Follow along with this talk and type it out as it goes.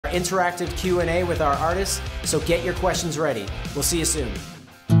interactive Q&A with our artists, so get your questions ready. We'll see you soon.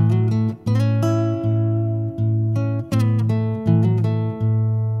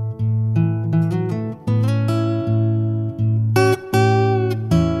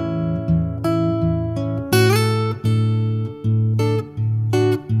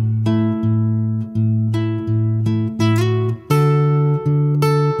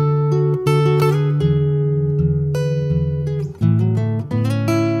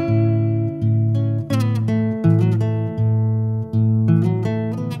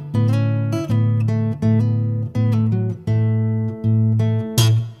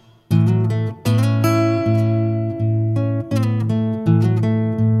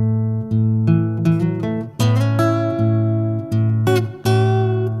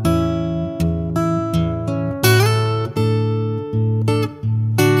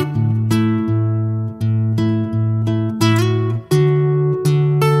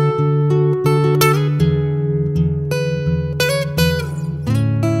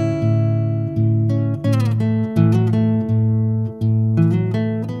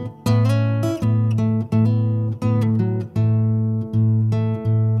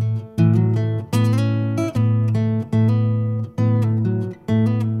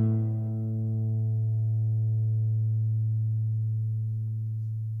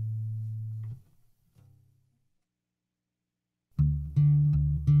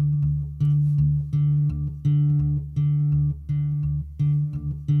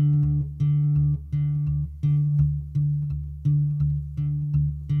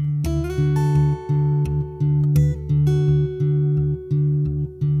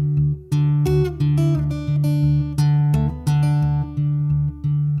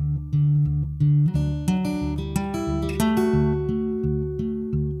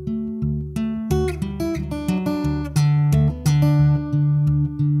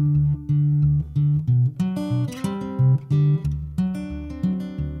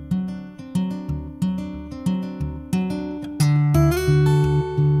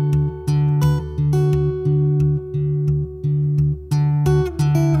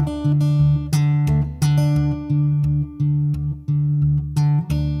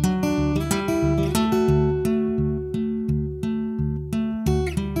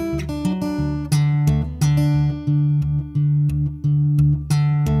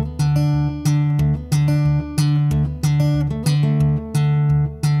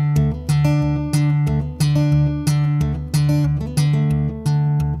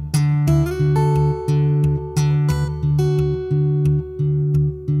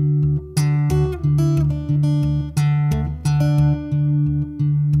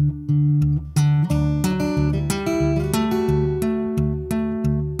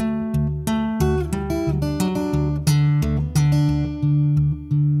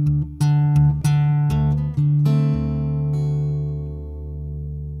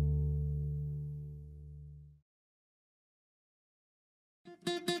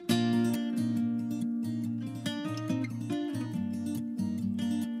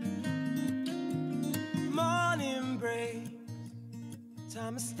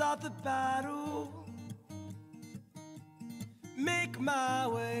 Time to start the battle, make my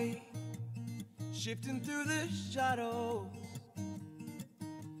way, shifting through the shadows.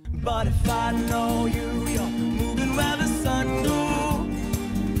 But if I know you, you're moving where the sun goes.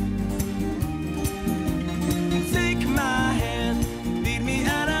 Take my hand, lead me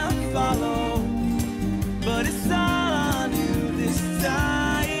and I'll follow. But it's all on you this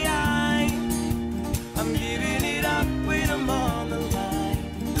time. I'm giving it up when I'm on the line.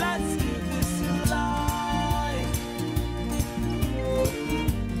 Let's give this a life.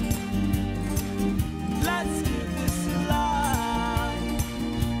 Let's give this a life.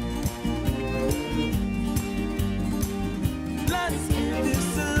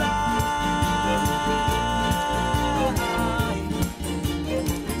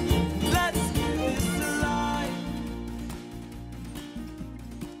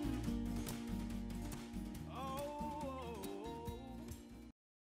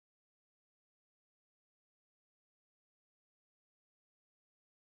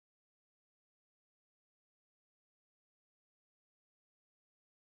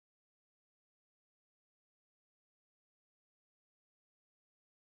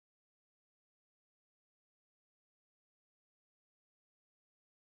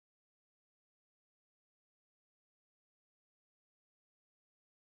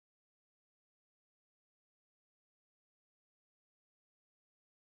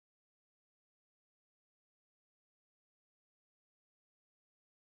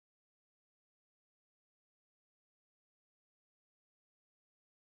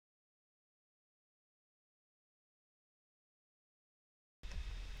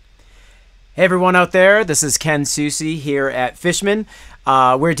 Hey everyone out there, this is Ken Susi here at Fishman.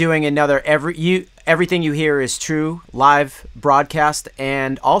 We're doing another Everything You Hear Is True live broadcast,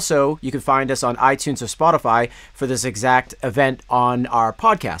 and also you can find us on iTunes or Spotify for this exact event on our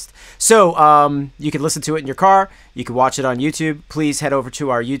podcast. So you can listen to it in your car, you can watch it on YouTube. Please head over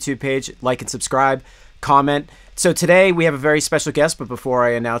to our YouTube page, like and subscribe, comment. So today we have a very special guest, but before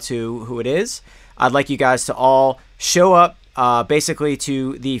I announce who it is, I'd like you guys to all show up basically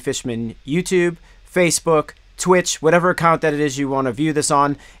to the Fishman YouTube, Facebook, Twitch, whatever account that it is you want to view this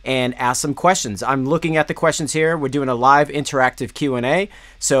on, and ask some questions. I'm looking at the questions here. We're doing a live interactive Q&A,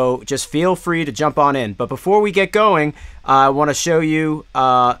 so just feel free to jump on in. But before we get going, I want to show you,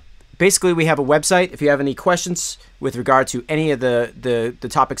 basically we have a website. If you have any questions with regard to any of the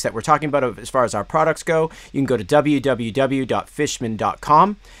topics that we're talking about as far as our products go, you can go to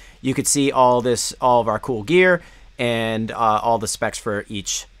www.fishman.com. You could see all of our cool gear, and all the specs for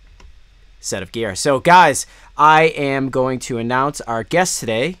each set of gear. So guys, I am going to announce our guest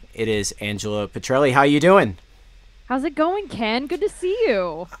today. It is Angela Petrilli. How you doing? How's it going, Ken? Good to see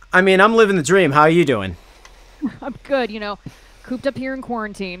you. I mean, I'm living the dream. How are you doing? I'm good, cooped up here in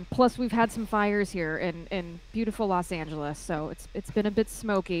quarantine. Plus we've had some fires here in beautiful Los Angeles, so it's been a bit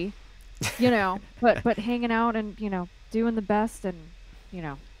smoky, but hanging out and, doing the best and,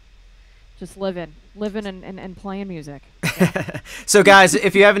 just living and playing music. So guys,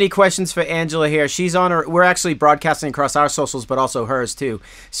 if you have any questions for Angela here, she's on her. We're actually broadcasting across our socials, but also hers too.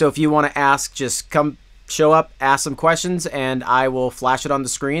 So if you want to ask, just come show up, ask some questions, and I will flash it on the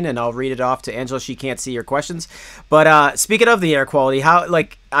screen and I'll read it off to Angela. She can't see your questions. But speaking of the air quality,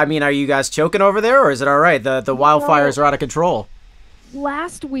 are you guys choking over there, or is it all right? The wildfires are out of control.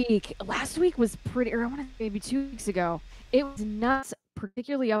 Last week was pretty, or I want to say maybe 2 weeks ago, it was nuts,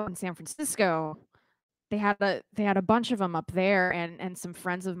 particularly up in San Francisco. They had a bunch of them up there, and some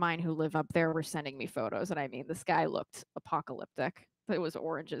friends of mine who live up there were sending me photos, and I mean, the sky looked apocalyptic. It was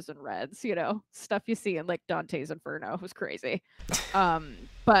oranges and reds, stuff you see in like Dante's Inferno. It was crazy.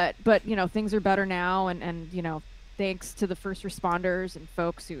 But things are better now, and thanks to the first responders and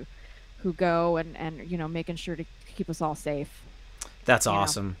folks who go and making sure to keep us all safe. That's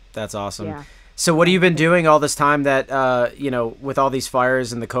awesome. That's awesome. Yeah. So what have you been doing all this time that, with all these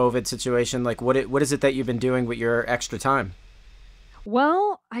fires and the COVID situation? Like, what is it that you've been doing with your extra time?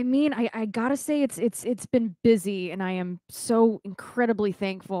 Well, I mean, I gotta say it's been busy, and I am so incredibly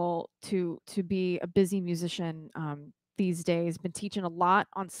thankful to be a busy musician these days. Been teaching a lot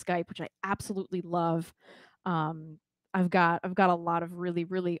on Skype, which I absolutely love. Um, I've got a lot of really,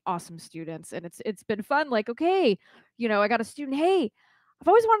 really awesome students, and it's been fun. Like, okay, I got a student, hey, I've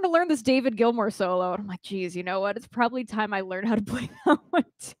always wanted to learn this David Gilmour solo. And I'm like, geez, you know what? It's probably time I learn how to play that one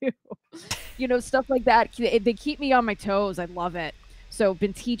too. Stuff like that. They keep me on my toes. I love it. So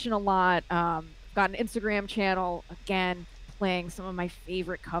been teaching a lot. Got an Instagram channel, again, playing some of my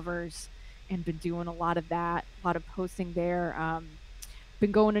favorite covers, and been doing a lot of that, a lot of posting there.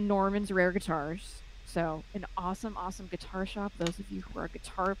 Been going to Norman's Rare Guitars. So an awesome, awesome guitar shop. Those of you who are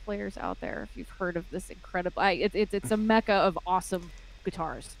guitar players out there, if you've heard of this incredible, it's a mecca of awesome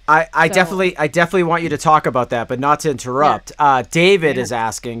guitars. I definitely want you to talk about that, but not to interrupt. Yeah. David is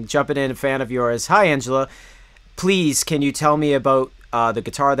asking, jumping in, a fan of yours. Hi, Angela. Please, can you tell me about the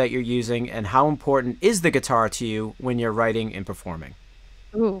guitar that you're using, and how important is the guitar to you when you're writing and performing?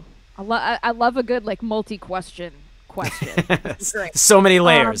 Ooh, I love a good question. So many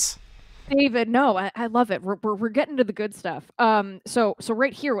layers. David, no, I love it. We're getting to the good stuff. So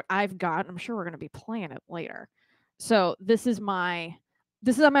right here, what I've got, I'm sure we're gonna be playing it later. So this is my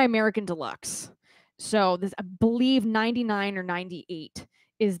American Deluxe. So this, I believe 99 or 98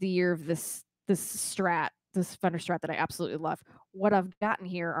 is the year of this Strat, this Fender Strat that I absolutely love. What I've gotten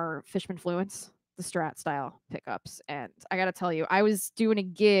here are Fishman Fluence, the Strat style pickups. And I gotta tell you, I was doing a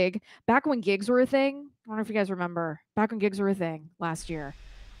gig back when gigs were a thing. I don't know if you guys remember, back when gigs were a thing last year.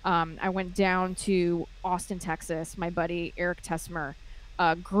 I went down to Austin, Texas. My buddy Eric Tesmer,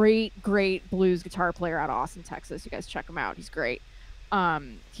 great blues guitar player out of Austin, Texas. You guys check him out. He's great.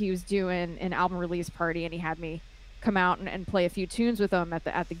 He was doing an album release party, and he had me come out and play a few tunes with him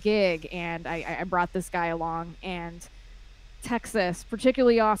at the gig. And I brought this guy along, and Texas,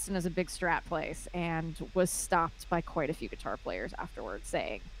 particularly Austin, is a big Strat place, and was stopped by quite a few guitar players afterwards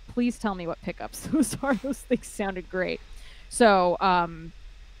saying, please tell me what pickups those are. Those things sounded great. So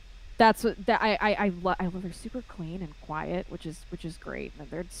that's what I love. They're super clean and quiet, which is great. And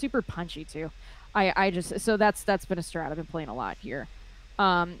they're super punchy too. So that's been a Strat I've been playing a lot here.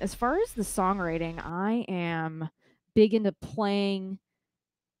 As far as the songwriting, I am big into playing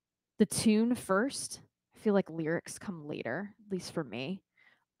the tune first. I feel like lyrics come later, at least for me.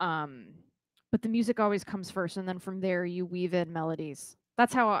 but the music always comes first, and then from there you weave in melodies.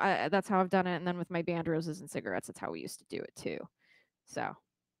 That's how I've done it, and then with my band Roses and Cigarettes, that's how we used to do it too. So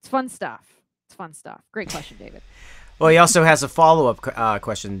it's fun stuff. It's fun stuff. Great question, David. Well, he also has a follow-up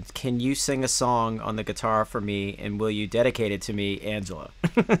question. Can you sing a song on the guitar for me, and will you dedicate it to me, Angela?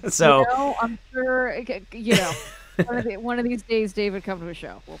 So, I'm sure, one of these days, David, come to a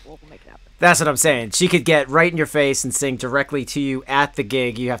show. We'll make it happen. that's what I'm saying. She could get right in your face and sing directly to you at the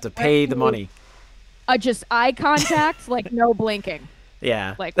gig. You have to pay the money. Just eye contact, like no blinking.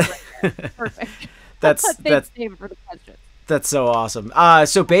 Yeah. Like, right. Perfect. Thanks, David, for the question. That's so awesome.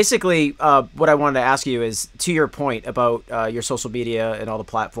 So basically, what I wanted to ask you is, to your point about your social media and all the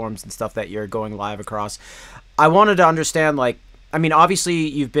platforms and stuff that you're going live across, I wanted to understand, like, I mean, obviously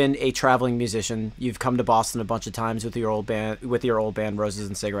you've been a traveling musician. You've come to Boston a bunch of times with your old band, Roses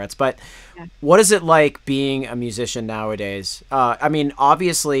and Cigarettes. But what is it like being a musician nowadays? I mean,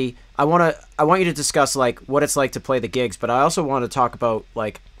 obviously, I want you to discuss like what it's like to play the gigs, but I also want to talk about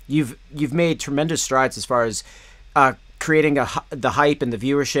like you've made tremendous strides as far as creating the hype and the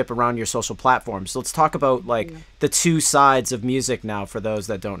viewership around your social platforms. So let's talk about like the two sides of music now for those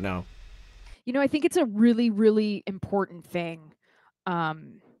that don't know. I think it's a really, really important thing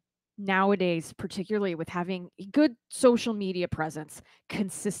nowadays, particularly with having a good social media presence,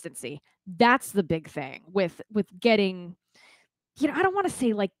 consistency. That's the big thing with getting, I don't want to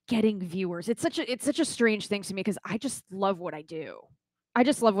say like getting viewers. It's such a strange thing to me because I just love what I do. I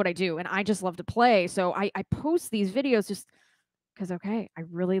just love what I do, and I just love to play. So I post these videos just because, okay, I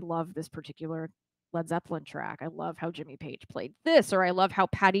really love this particular Led Zeppelin track. I love how Jimmy Page played this, or I love how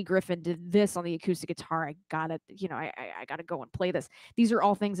Patty Griffin did this on the acoustic guitar. I gotta, I gotta go and play this. These are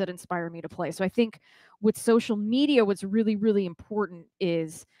all things that inspire me to play. So I think with social media, what's really, really important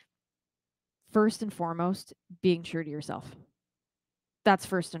is first and foremost, being true to yourself. That's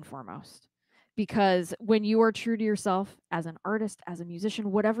first and foremost. Because when you are true to yourself as an artist, as a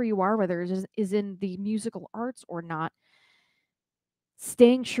musician, whatever you are, whether it is in the musical arts or not,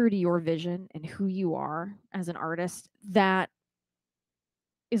 staying true to your vision and who you are as an artist, that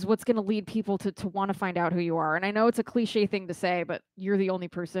is what's going to lead people to want to find out who you are. And I know it's a cliche thing to say, but you're the only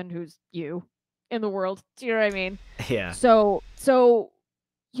person who's you in the world. Do you know what I mean? Yeah. So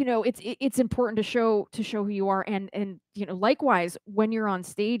it's important to show who you are, and likewise when you're on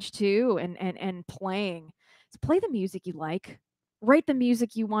stage too and playing, play the music you like, write the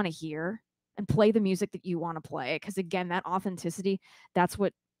music you want to hear, and play the music that you want to play. Because again, that authenticity, that's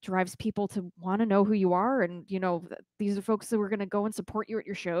what drives people to want to know who you are. And these are folks who are going to go and support you at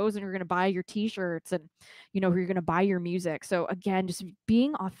your shows, and you're going to buy your t-shirts, and who you're going to buy your music. So again, just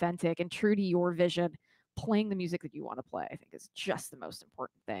being authentic and true to your vision, playing the music that you want to play, I think is just the most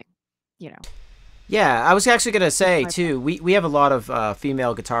important thing. Yeah, I was actually going to say, too, we have a lot of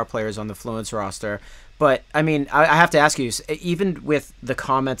female guitar players on the Fluence roster. But, I mean, I have to ask you, even with the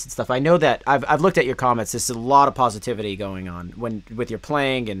comments and stuff, I know that I've looked at your comments. There's a lot of positivity going on with your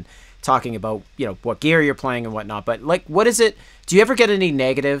playing and talking about, what gear you're playing and whatnot. But, like, what is it? Do you ever get any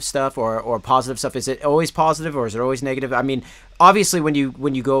negative stuff or positive stuff? Is it always positive or is it always negative? I mean, obviously, when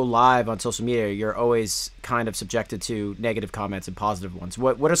you go live on social media, you're always kind of subjected to negative comments and positive ones.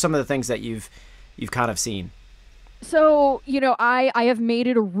 What are some of the things that you've kind of seen? So, I have made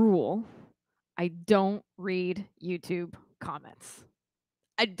it a rule. I don't read YouTube comments.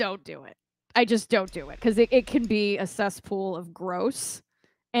 I don't do it. I just don't do it because it can be a cesspool of gross.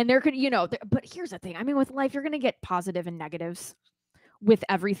 And there could, but here's the thing. I mean, with life, you're going to get positive and negatives with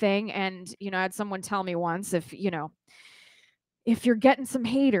everything. And, I had someone tell me once, if you're getting some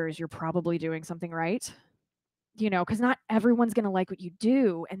haters, you're probably doing something right. Because not everyone's going to like what you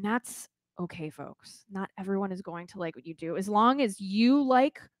do. And that's okay, folks. Not everyone is going to like what you do. As long as you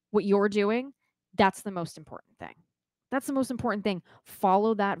like what you're doing, that's the most important thing. That's the most important thing.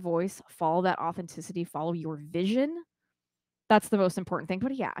 Follow that voice, follow that authenticity, follow your vision. That's the most important thing.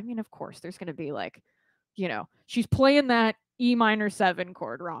 But yeah, I mean, of course, there's going to be like, she's playing that E minor 7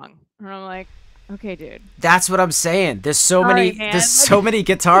 chord wrong. And I'm like, okay, dude. That's what I'm saying. There's so many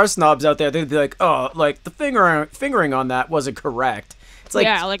guitar snobs out there. They'd be like, oh, like the fingering on that wasn't correct. It's like,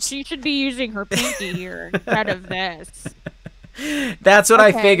 yeah, like she should be using her pinky here instead of this. That's what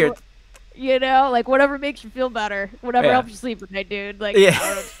I figured. Like whatever makes you feel better, whatever helps you sleep at night, dude. Like, I don't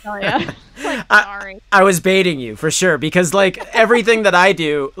know what to tell ya. Like, sorry. I was baiting you for sure because like everything that I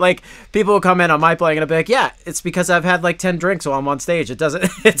do, like people will comment on my playing and I'll be like, yeah, it's because I've had like 10 drinks while I'm on stage. It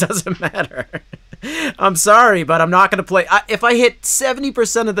doesn't matter. I'm sorry, but I'm not gonna play. If I hit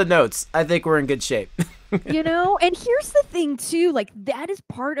 70% of the notes, I think we're in good shape. And here's the thing too, like that is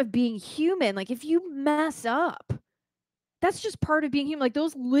part of being human. Like if you mess up, that's just part of being human. Like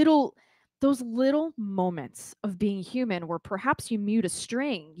those little those little moments of being human where perhaps you mute a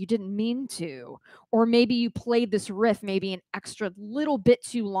string you didn't mean to, or maybe you played this riff maybe an extra little bit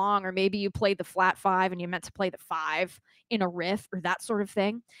too long, or maybe you played the flat 5 and you meant to play the 5 in a riff or that sort of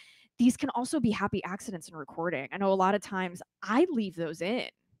thing. These can also be happy accidents in recording. I know a lot of times I leave those in,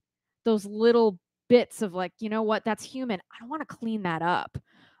 those little bits of like, you know what, that's human. I don't want to clean that up.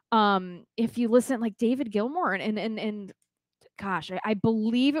 If you listen, like David Gilmour and gosh, I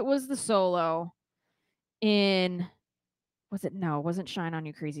believe it was the solo in, was it? No, it wasn't Shine On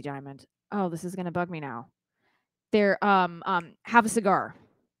You Crazy Diamond. Oh, this is gonna bug me now. There, Have a Cigar.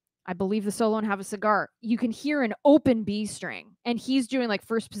 I believe the solo in Have a Cigar. You can hear an open B string, and he's doing like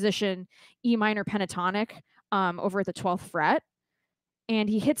first position E minor pentatonic over at the 12th fret, and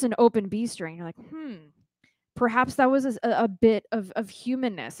he hits an open B string. You're like, perhaps that was a bit of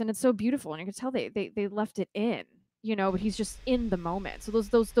humanness, and it's so beautiful, and you can tell they left it in, but he's just in the moment. So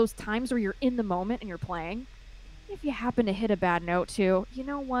those times where you're in the moment and you're playing, if you happen to hit a bad note too, you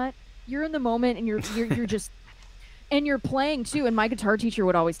know what? You're in the moment and you're just and you're playing too. And my guitar teacher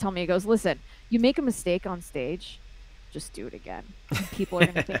would always tell me, he goes, listen, you make a mistake on stage, just do it again. And people are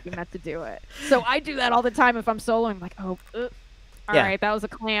gonna think you meant to do it. So I do that all the time if I'm soloing. I'm like, all right, that was a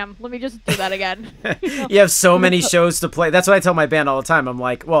clam. Let me just do that again. You have so many shows to play. That's what I tell my band all the time. I'm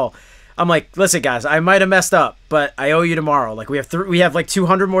like, listen, guys, I might have messed up, but I owe you tomorrow. Like we have like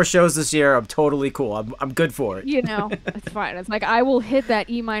 200 more shows this year. I'm totally cool. I'm good for it. It's fine. It's like I will hit that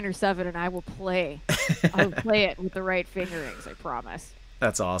E minor 7 and I will play. I will play it with the right fingerings. I promise.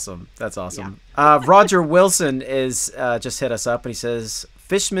 That's awesome. Yeah. Roger Wilson is just hit us up and he says,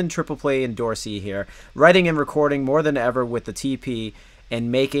 Fishman Triple Play in Dorsey here, writing and recording more than ever with the TP and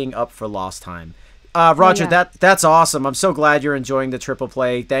making up for lost time. Roger, that's awesome. I'm so glad you're enjoying the Triple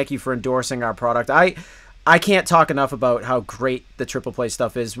Play. Thank you for endorsing our product. I can't talk enough about how great the Triple Play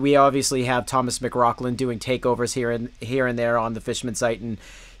stuff is. We obviously have Thomas McRockland doing takeovers here and there on the Fishman site, and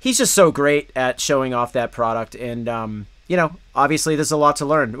he's just so great at showing off that product. And obviously there's a lot to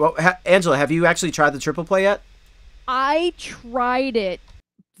learn. Well, Angela, have you actually tried the Triple Play yet? I tried it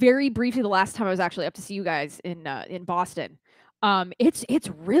very briefly the last time I was actually up to see you guys in Boston. It's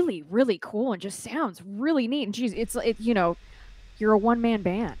really, really cool and just sounds really neat. And geez, you're a one-man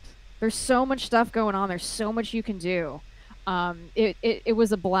band. There's so much stuff going on. There's so much you can do. It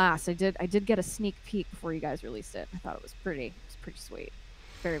was a blast. I did get a sneak peek before you guys released it. I thought it was pretty sweet.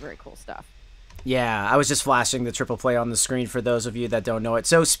 Very, very cool stuff. Yeah, I was just flashing the Triple Play on the screen for those of you that don't know it.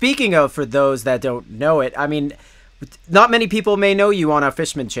 So speaking of, for those that don't know it, I mean, not many people may know you on our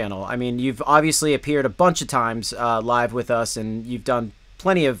Fishman channel. I mean, you've obviously appeared a bunch of times live with us, and you've done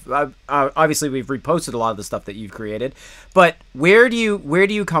plenty of. Obviously, we've reposted a lot of the stuff that you've created. But where do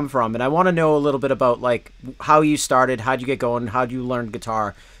you come from? And I want to know a little bit about like how you started, how'd you get going, how'd you learn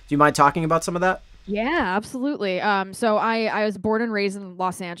guitar? Do you mind talking about some of that? Yeah, absolutely. So I was born and raised in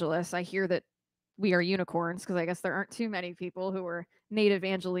Los Angeles. I hear that we are unicorns because I guess there aren't too many people who are native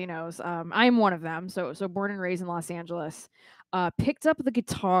Angelinos. I'm one of them. So born and raised in Los Angeles. Picked up the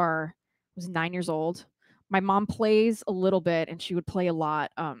guitar. Was 9 years old. My mom plays a little bit, and she would play a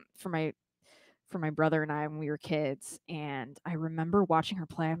lot for my brother and I when we were kids. And I remember watching her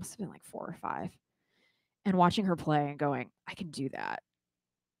play. I must have been like 4 or 5, and watching her play and going, I can do that.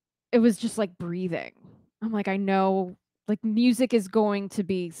 It was just like breathing. I'm like, I know. Like music is going to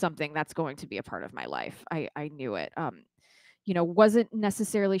be something that's going to be a part of my life. I knew it. Wasn't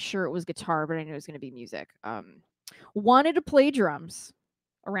necessarily sure it was guitar, but I knew it was going to be music. Wanted to play drums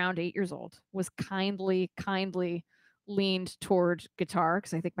around 8 years old. Was kindly leaned toward guitar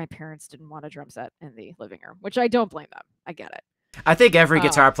because I think my parents didn't want a drum set in the living room, which I don't blame them. I get it. I think every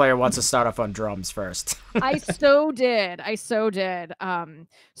guitar player wants to start off on drums first. I so did.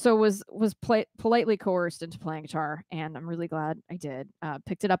 So was politely coerced into playing guitar, and I'm really glad I did.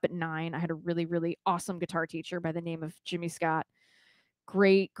 Picked it up at 9. I had a really, really awesome guitar teacher by the name of Jimmy Scott.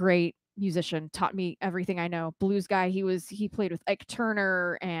 Great musician. Taught me everything I know. Blues guy. He played with Ike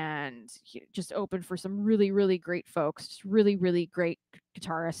Turner, and he just opened for some really, really great folks. Just really, really great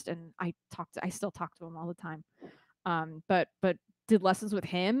guitarist. And I still talk to him all the time. But did lessons with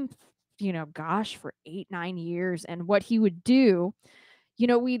him, for 8-9 years. And what he would do,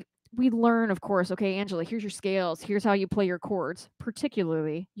 we'd learn, of course, okay, Angela, here's your scales, here's how you play your chords,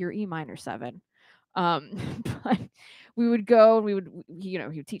 particularly your E minor 7. But we would go and he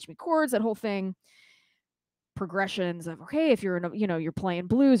would teach me chords, that whole thing, progressions of, okay, if you're you're playing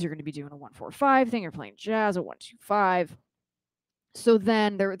blues, you're going to be doing a 1-4-5 thing, you're playing jazz, a 1-2-5. So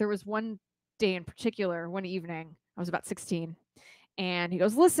then there was one day in particular, one evening, I was about 16, and he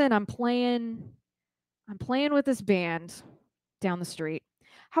goes, listen, I'm playing with this band down the street.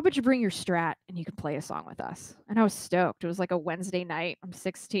 how about you bring your Strat and you can play a song with us? And I was stoked. It was like a Wednesday night. I'm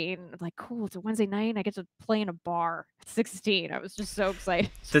 16. I'm like, cool, it's a Wednesday night and I get to play in a bar at 16. I was just so excited.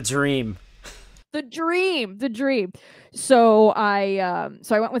 The dream. The dream, the dream. So I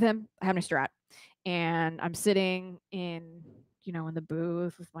went with him. I had my Strat, and I'm sitting in, in the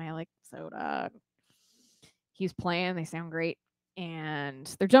booth with my like soda. He's playing. They sound great, and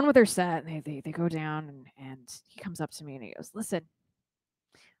they're done with their set. And they go down, and he comes up to me and he goes, "Listen,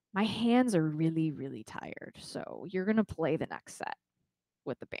 my hands are really, really tired. So you're gonna play the next set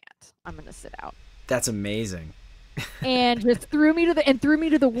with the band. I'm gonna sit out." That's amazing. And just threw me to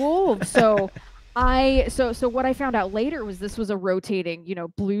the wolves. So what I found out later was this was a rotating,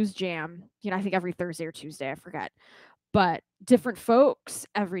 blues jam. I think every Thursday or Tuesday, I forget. But different folks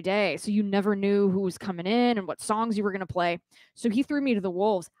every day. So you never knew who was coming in and what songs you were gonna play. So he threw me to the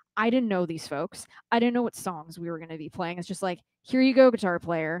wolves. I didn't know these folks. I didn't know what songs we were gonna be playing. It's just like, here you go, guitar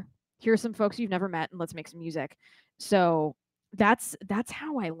player. Here are some folks you've never met, and let's make some music. So that's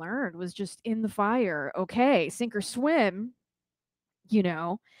how I learned, was just in the fire. Okay, sink or swim,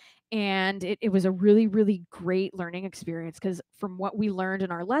 and it was a really, really great learning experience, because from what we learned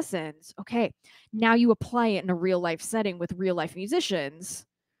in our lessons, okay, now you apply it in a real life setting with real life musicians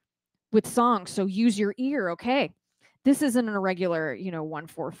with songs. So use your ear. Okay, this isn't a regular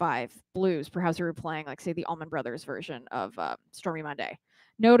 1-4-5 blues. Perhaps we were playing, like, say, the Allman Brothers version of Stormy Monday.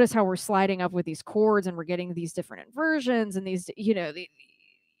 Notice how we're sliding up with these chords and we're getting these different inversions and these,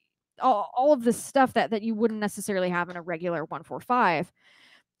 all of this stuff that you wouldn't necessarily have in a regular 1-4-5.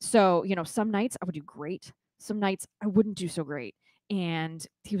 So, some nights I would do great. Some nights I wouldn't do so great. And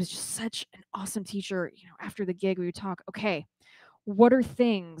he was just such an awesome teacher. After the gig, we would talk, okay, what are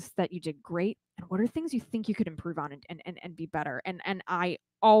things that you did great? And what are things you think you could improve on and be better? And I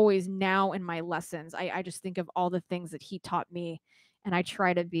always, now in my lessons, I just think of all the things that he taught me. And I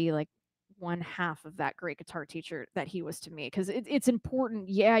try to be like one half of that great guitar teacher that he was to me, because it's important.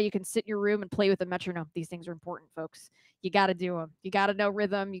 Yeah, you can sit in your room and play with a metronome. These things are important, folks. You got to do them. You got to know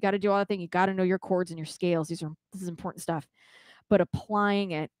rhythm. You got to do all the things. You got to know your chords and your scales. This is important stuff. But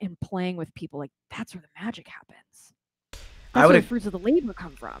applying it and playing with people, like, that's where the magic happens. That's where the fruits of the labor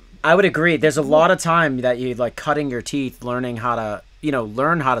come from. I would agree. There's a lot of time that you like cutting your teeth, learning how to,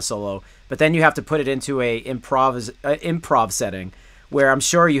 learn how to solo, but then you have to put it into a improv setting, where I'm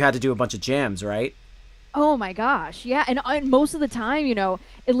sure you had to do a bunch of jams, right? Oh my gosh, yeah. And most of the time,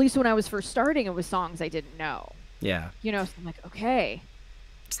 at least when I was first starting, it was songs I didn't know. Yeah. So I'm like, okay,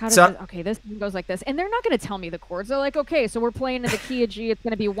 this one goes like this. And they're not going to tell me the chords. They're like, okay, so we're playing in the key of G. It's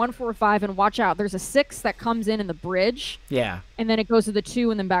going to be 1-4-5, and watch out. There's a 6 that comes in the bridge. Yeah. And then it goes to the 2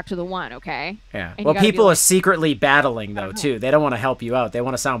 and then back to the 1, okay? Yeah. And well, people are secretly battling, though, too. They don't want to help you out. They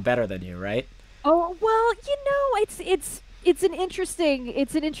want to sound better than you, right? Oh, well, it's an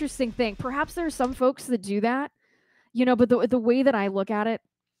interesting thing. Perhaps there are some folks that do that, but the way that I look at it,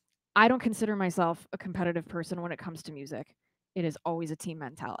 I don't consider myself a competitive person when it comes to music. It is always a team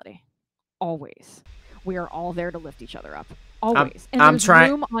mentality. Always. We are all there to lift each other up. Always. And there's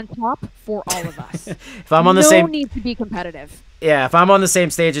room on top for all of us. If I'm on the no need to be competitive. Yeah, if I'm on the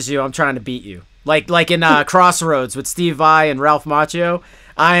same stage as you, I'm trying to beat you. Like in Crossroads with Steve Vai and Ralph Macchio,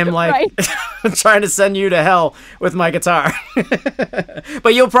 I am like Right. trying to send you to hell with my guitar.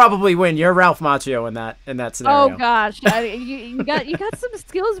 But you'll probably win. You're Ralph Macchio in that scenario. Oh gosh, you got some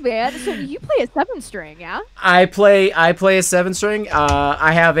skills, man. So you play a 7-string, yeah? I play a 7-string.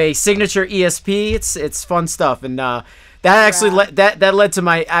 I have a signature ESP. It's fun stuff, and that actually that led to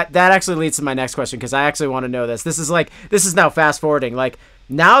my that actually leads to my next question, because I actually want to know this. This is now fast forwarding. Like,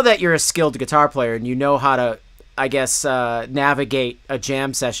 now that you're a skilled guitar player and you know how to, I guess, navigate a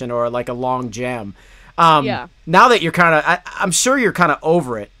jam session or like a long jam. Now that you're kind of, I'm sure you're kind of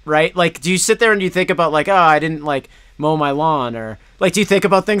over it, right? Like, do you sit there and you think about like, oh, I didn't like mow my lawn, or like, do you think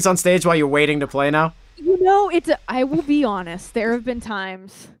about things on stage while you're waiting to play now? I will be honest. There have been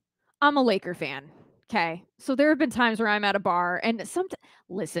times, I'm a Laker fan. Okay. So there have been times where I'm at a bar and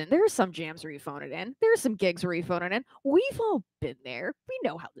listen, there are some jams where you phone it in. There are some gigs where you phone it in. We've all been there. We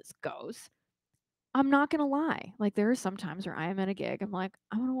know how this goes. I'm not going to lie. Like, there are some times where I am at a gig. I'm like,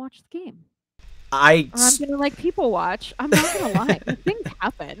 I want to watch the game. Or I'm going to people watch. I'm not going to lie. Things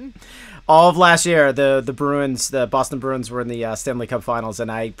happen. All of last year, the Boston Bruins were in the Stanley Cup Finals, and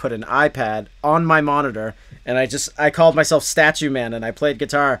I put an iPad on my monitor, and I called myself Statue Man, and I played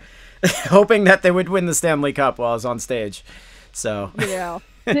guitar, hoping that they would win the Stanley Cup while I was on stage. So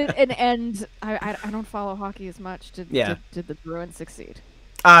and I don't follow hockey as much. Did the Bruins succeed?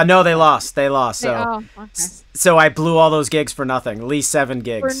 No, they lost. They lost. So, oh, okay. so I blew all those gigs for nothing. At least 7 For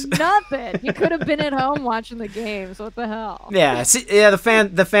gigs. nothing. You could have been at home watching the games. What the hell? Yeah, yeah.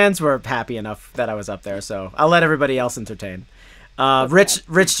 The fans were happy enough that I was up there, so I'll let everybody else entertain.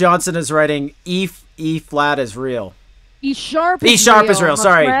 Rich Johnson is writing E flat is real. E sharp. E sharp is real. my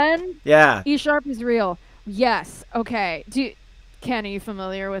Sorry. friend. Yeah. E sharp is real. Yes. Okay. Ken, are you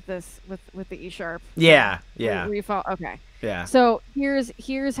familiar with this with the E sharp? Yeah. Yeah. Okay. Yeah. So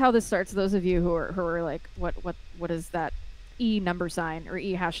here's how this starts. Those of you who are like, what is that E number sign or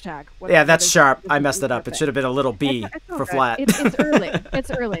E hashtag? Yeah, that's sharp. I messed it up. It should have been a little B it's for good. flat. It's early.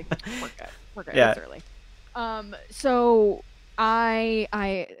 It's early. We're good. Yeah. It's early. So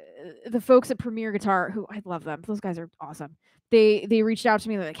the folks at Premier Guitar, who I love them. Those guys are awesome. They reached out to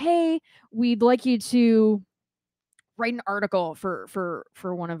me. They're like, hey, we'd like you to write an article for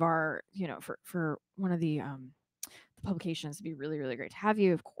one of our, for one of the publications. It'd be really, really great to have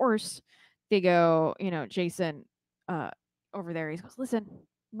you. Of course, they go, Jason over there, he goes, listen,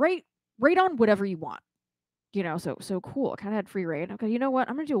 write on whatever you want. So cool. I kind of had free reign. Okay, you know what?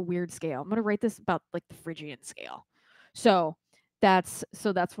 I'm gonna do a weird scale. I'm gonna write this about like the Phrygian scale. So that's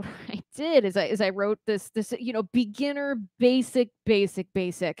what I did. Is I wrote this beginner basic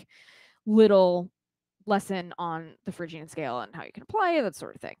little lesson on the Phrygian scale and how you can apply it, that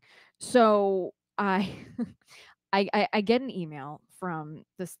sort of thing. So I I get an email from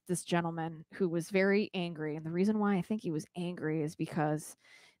this gentleman who was very angry, and the reason why I think he was angry is because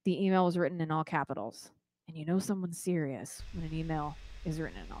the email was written in all capitals, and someone's serious when an email is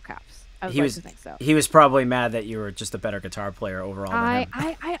written in all caps. I would like to think so. He was probably mad that you were just a better guitar player overall than him.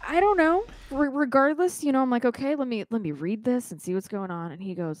 I don't know. Regardless, I'm like, okay, let me read this and see what's going on. And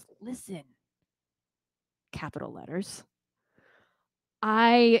he goes, listen, capital letters.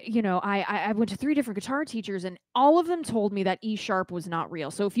 I went to 3 different guitar teachers, and all of them told me that E sharp was not real.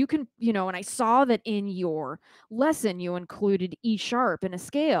 So if you can, and I saw that in your lesson you included E sharp in a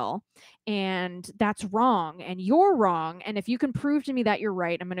scale, and that's wrong, and you're wrong. And if you can prove to me that you're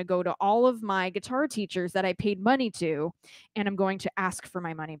right, I'm going to go to all of my guitar teachers that I paid money to, and I'm going to ask for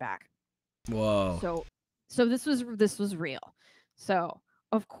my money back. Whoa. So this was real. So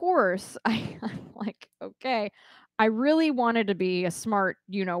of course I'm like, okay. I really wanted to be a smart,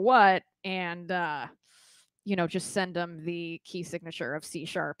 and just send them the key signature of C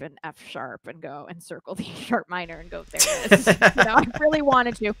sharp and F sharp and go and circle the E sharp minor and go, there it is. I really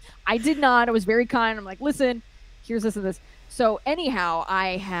wanted to. I did not. I was very kind. I'm like, listen, here's this and this. So anyhow,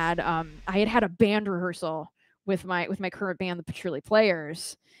 I had a band rehearsal with my current band, the Petrilli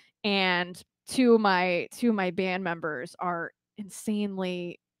Players, and two of my band members are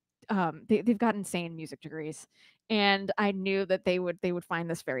insanely they've got insane music degrees, and I knew that they would find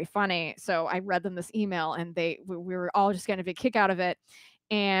this very funny. So I read them this email, and we were all just getting a big kick out of it.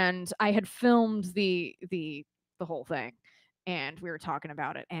 And I had filmed the whole thing, and we were talking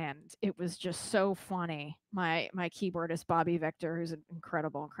about it, and it was just so funny. My keyboardist Bobby Victor, who's an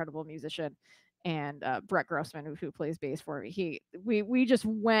incredible musician, and Brett Grossman, who plays bass for me, we just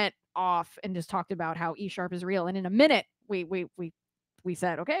went off and just talked about how E sharp is real. And in a minute, we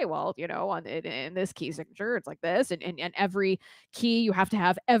said, okay, well, in this key signature, it's like this, and every key, you have to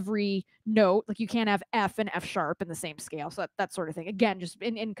have every note. Like, you can't have F and F sharp in the same scale. So that sort of thing. Again, just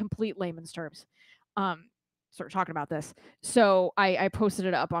in complete layman's terms, sort of talking about this. So I posted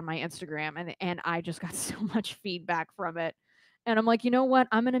it up on my Instagram, and I just got so much feedback from it. And I'm like, you know what?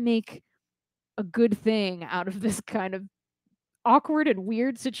 I'm going to make a good thing out of this kind of awkward and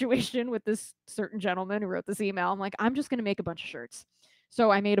weird situation with this certain gentleman who wrote this email. I'm like, I'm just going to make a bunch of shirts. So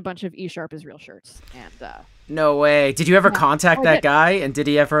I made a bunch of E sharp is real shirts, and no way. Did you ever contact that guy? And did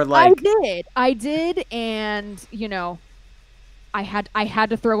he ever like? I did, and I had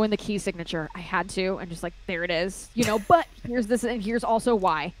to throw in the key signature. I had to, and just like, there it is, But here's this, and here's also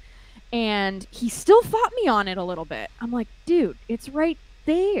why. And he still fought me on it a little bit. I'm like, dude, it's right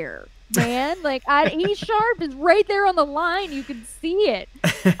there, man. Like, E sharp is right there on the line. You can see it.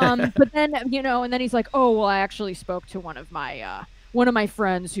 But then and then he's like, oh well, I actually spoke to one of my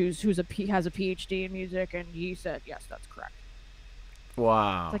friends who has a PhD in music, and he said, yes, that's correct.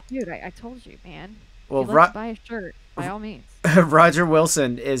 Wow. It's like, dude, I told you, man. Well, let's buy a shirt, by all means. Roger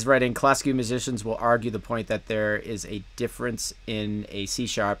Wilson is writing, classical musicians will argue the point that there is a difference in a C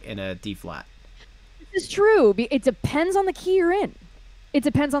sharp and a D flat. This is true. It depends on the key you're in.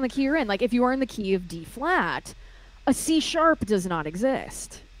 Like, if you are in the key of D flat, a C sharp does not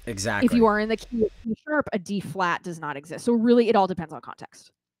exist. Exactly. If you are in the key of D sharp, a D flat does not exist. So really, it all depends on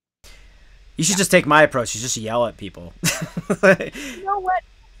context. You should just take my approach. You just yell at people. You know what?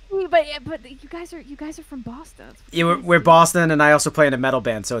 but you guys are from Boston. That's what's Yeah, we're crazy. Boston, and I also play in a metal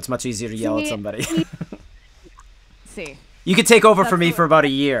band, so it's much easier to yell at See, somebody. see, You could take over for that's me what for about a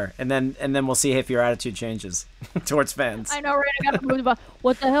year, and then we'll see if your attitude changes towards fans. I know, right? I gotta move.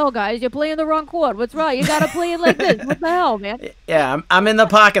 What the hell, guys? You're playing the wrong chord. What's wrong? You gotta play it like this. What the hell, man? Yeah, I'm in the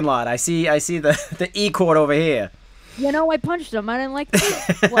parking lot. I see the E chord over here. You know, I punched him. I didn't like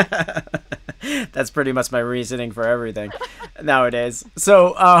that. What? That's pretty much my reasoning for everything nowadays.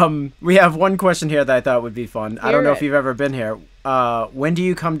 So we have one question here that I thought would be fun. I don't know if you've ever been here. When do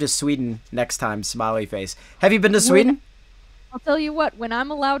you come to Sweden next time? Smiley face. Have you been to Sweden? I'll tell you what. When I'm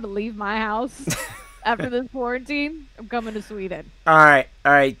allowed to leave my house after this quarantine, I'm coming to Sweden. All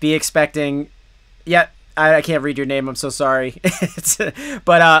right. Be expecting. Yeah, I can't read your name. I'm so sorry.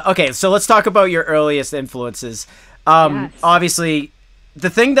 But okay, so let's talk about your earliest influences. Yes. Obviously, the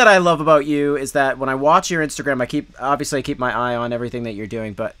thing that I love about you is that when I watch your Instagram, I keep my eye on everything that you're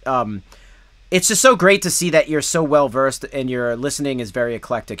doing. But it's just so great to see that you're so well versed and your listening is very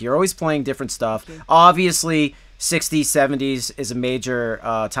eclectic. You're always playing different stuff. Obviously, 60s, 70s is a major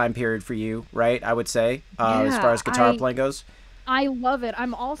time period for you, right? I would say, as far as guitar playing goes. I love it.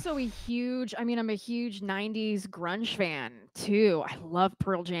 I'm also a huge 90s grunge fan too. I love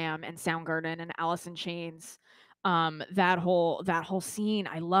Pearl Jam and Soundgarden and Alice in Chains. That whole scene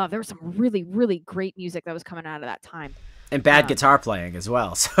I love. There was some really, really great music that was coming out of that time. And bad guitar playing as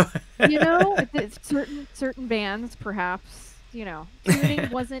well. So It's certain bands perhaps, tuning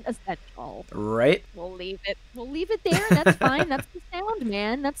wasn't essential. right? We'll leave it there. That's fine. That's the sound,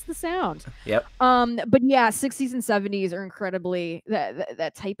 man. That's the sound. Yep. But yeah, 60s and 70s are incredibly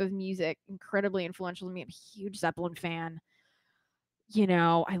that type of music, incredibly influential to me. I'm a huge Zeppelin fan.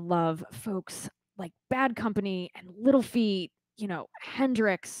 I love folks like Bad Company and Little Feat,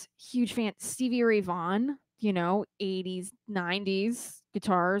 Hendrix, huge fan. Stevie Ray Vaughan, 80s, 90s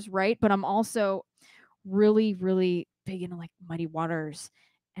guitars, right? But I'm also really, really big into like Muddy Waters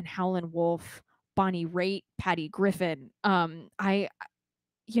and Howlin' Wolf, Bonnie Raitt, Patty Griffin. I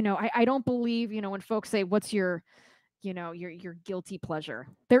don't believe, when folks say, what's your guilty pleasure?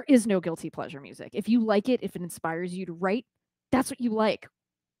 There is no guilty pleasure music. If you like it, if it inspires you to write, that's what you like.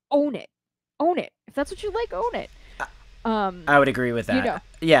 Own it. If that's what you like, own it. I would agree with that.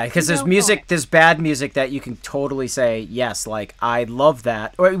 Yeah, because there's bad music that you can totally say, yes, like I love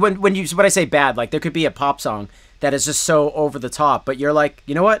that. Or when I say bad, like there could be a pop song that is just so over the top, but you're like,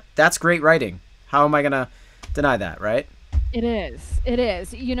 you know what? That's great writing. How am I gonna deny that, right? It is.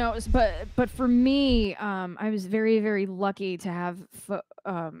 But for me, I was very, very lucky to have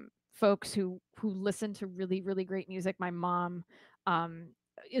folks who listen to really, really great music. My mom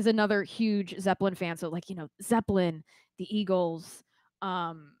is another huge Zeppelin fan, so like Zeppelin, the Eagles,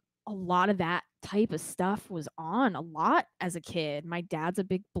 a lot of that type of stuff was on a lot as a kid. My dad's a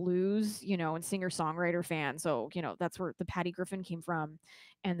big blues, and singer-songwriter fan, so that's where the Patty Griffin came from,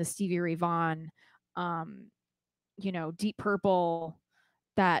 and the Stevie Ray Vaughan, Deep Purple,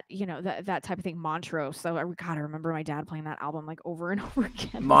 that that type of thing. Montrose. So I remember my dad playing that album like over and over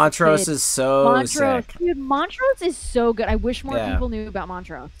again. Montrose is so sick. Dude, Montrose is so good. I wish more people knew about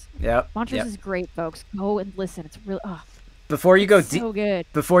Montrose. Yep. Montrose is great, folks. Go and listen. It's really before you go deep. So good.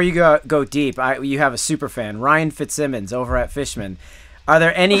 Before you go deep, you have a super fan, Ryan Fitzsimmons over at Fishman. Are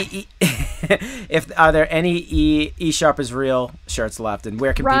there any E Sharp is Real shirts left, and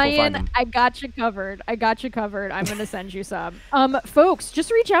where can people find them? I got you covered. I'm gonna send you some. Folks,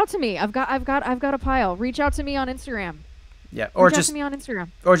 just reach out to me. I've got a pile. Reach out to me on Instagram. Yeah, or reach out to me on Instagram.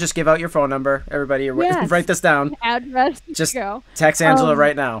 Or just give out your phone number. Everybody, write this down. Address. Just go. Text Angela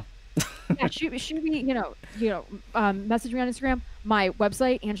right now. Yeah, shoot me. Message me on Instagram. My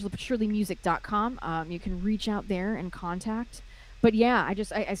website, AngelaPetrillimusic.com. You can reach out there and contact. But yeah, I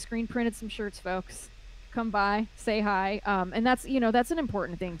screen printed some shirts, folks. Come by, say hi. And that's an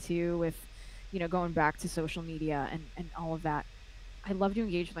important thing too with, going back to social media and all of that. I love to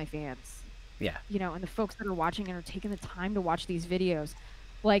engage with my fans. Yeah. And the folks that are watching and are taking the time to watch these videos.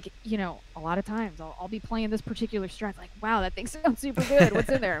 Like, a lot of times I'll be playing this particular strat, like, wow, that thing sounds super good. What's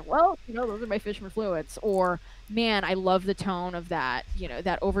in there? Well, those are my Fishman fluids. Or, man, I love the tone of that,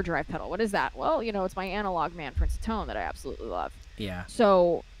 that overdrive pedal. What is that? Well, it's my analog man Prince tone that I absolutely love. Yeah.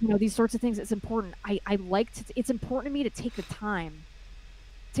 So, these sorts of things, it's important. It's important to me to take the time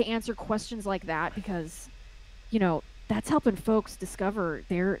to answer questions like that because, that's helping folks discover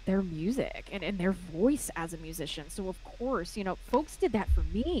their music and their voice as a musician. So of course, folks did that for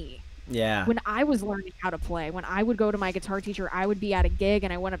me. Yeah. When I was learning how to play, when I would go to my guitar teacher, I would be at a gig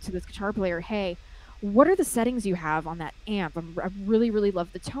and I went up to this guitar player, hey, what are the settings you have on that amp? I really, really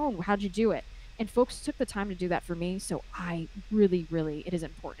love the tone. How'd you do it? And folks took the time to do that for me. So I really, really, it is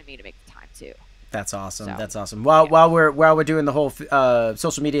important to me to make the time too. That's awesome. So, That's awesome. While we're doing the whole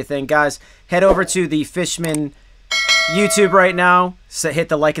social media thing, guys, head over to the Fishman YouTube right now. So hit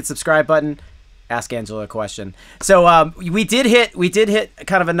the like and subscribe button. Ask Angela a question. So we did hit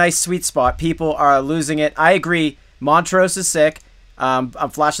kind of a nice sweet spot. People are losing it. I agree. Montrose is sick. I'm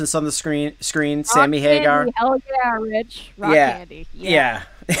flashing this on the screen. Sammy Hagar. Candy, hell yeah, Rich. Rock candy. Yeah.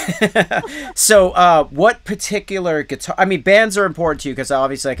 So what particular guitar? I mean, bands are important to you because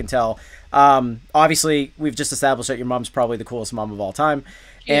obviously I can tell. Obviously, we've just established that your mom's probably the coolest mom of all time.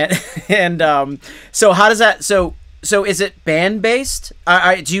 Yeah. And so how does that? So is it band based?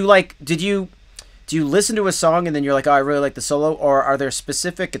 Do you listen to a song and then you're like, oh, I really like the solo, or are there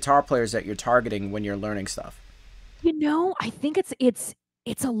specific guitar players that you're targeting when you're learning stuff? I think it's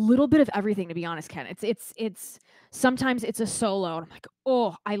a little bit of everything, to be honest, Ken. It's sometimes it's a solo and I'm like,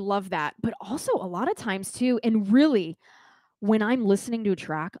 oh, I love that. But also a lot of times too, and really when I'm listening to a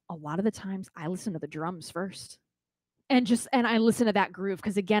track, a lot of the times I listen to the drums first. And I listen to that groove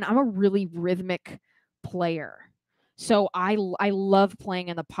because again, I'm a really rhythmic player. So I love playing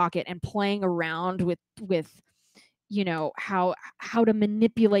in the pocket and playing around with how to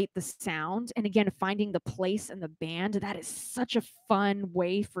manipulate the sound, and again finding the place in the band. That is such a fun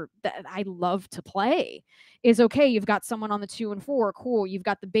way that I love to play. Is okay, you've got someone on the 2 and 4, cool, you've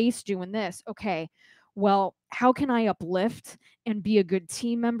got the bass doing this, okay, well, how can I uplift and be a good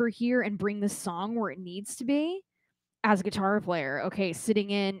team member here and bring this song where it needs to be as a guitar player? Okay,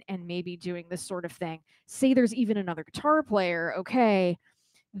 sitting in and maybe doing this sort of thing. Say there's even another guitar player, okay,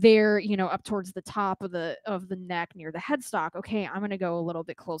 they're up towards the top of the neck near the headstock. Okay, I'm going to go a little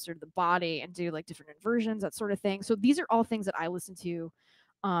bit closer to the body and do like different inversions, that sort of thing. So these are all things that I listen to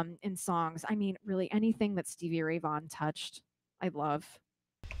in songs. I mean, really anything that Stevie Ray Vaughan touched, I love.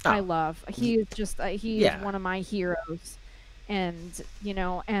 He is just he is one of my heroes. And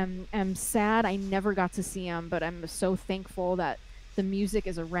am sad I never got to see him, but I'm so thankful that the music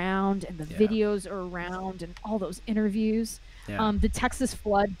is around and the videos are around and all those interviews. The Texas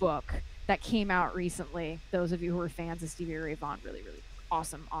Flood book that came out recently, those of you who are fans of Stevie Ray Vaughan, really, really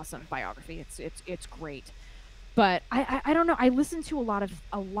awesome biography. It's great. But I don't know, I listen to a lot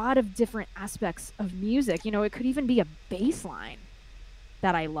of different aspects of music. It could even be a bass line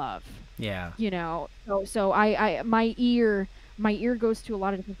that I love. Yeah. So I my ear goes to a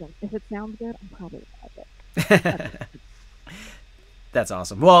lot of different things. If it sounds good, I'm probably gonna love it. That's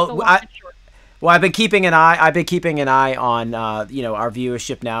awesome. Well, I've been keeping an eye on our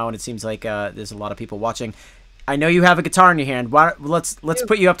viewership now, and it seems like there's a lot of people watching. I know you have a guitar in your hand. Let's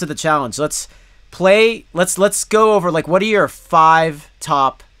put you up to the challenge. Let's go over like what are your 5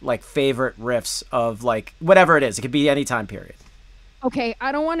 top like favorite riffs of like whatever it is. It could be any time period. Okay,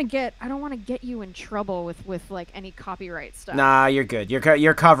 I don't want to get you in trouble with like any copyright stuff. Nah, you're good.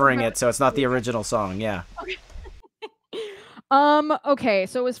 You're covering it, so it's not the original song. Yeah. Okay. Okay,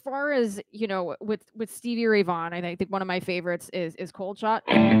 so as far as with Stevie Ray Vaughan, I think one of my favorites is Cold Shot.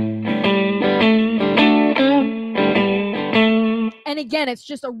 And again, it's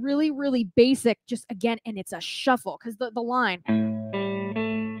just a really, really basic, and it's a shuffle because the line,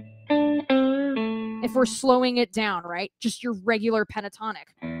 if we're slowing it down, right, just your regular pentatonic.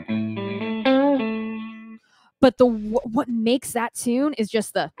 But what makes that tune is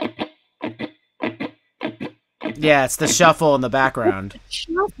just the. Yeah, it's the shuffle in the background. It's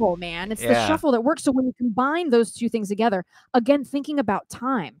the shuffle, man. It's the shuffle that works. So when you combine those two things together, again, thinking about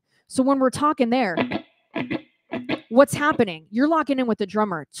time. So when we're talking there, what's happening? You're locking in with the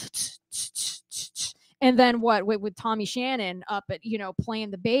drummer. And then with Tommy Shannon up at,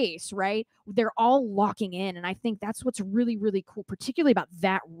 playing the bass, right? They're all locking in. And I think that's what's really, really cool, particularly about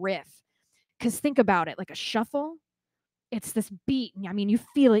that riff. Because think about it, like a shuffle. It's this beat. I mean, you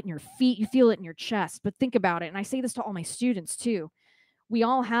feel it in your feet, you feel it in your chest, but think about it. And I say this to all my students too. We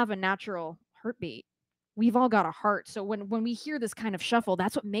all have a natural heartbeat. We've all got a heart. So when we hear this kind of shuffle,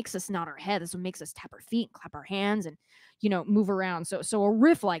 that's what makes us nod our head. That's what makes us tap our feet and clap our hands and, move around. So a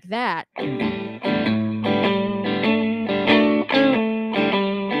riff like that.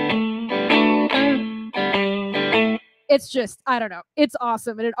 It's just, I don't know. It's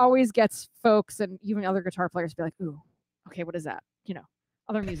awesome. And it always gets folks and even other guitar players to be like, ooh, okay, what is that?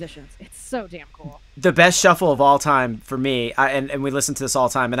 Other musicians. It's so damn cool. The best shuffle of all time for me, and we listen to this all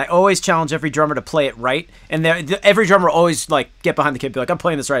the time, and I always challenge every drummer to play it right. And every drummer always like get behind the kid, and be like, I'm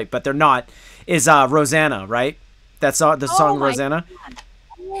playing this right, but they're not. Is Rosanna, right? That's the song Rosanna. God.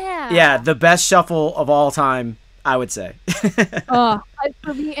 Yeah. Yeah, the best shuffle of all time, I would say.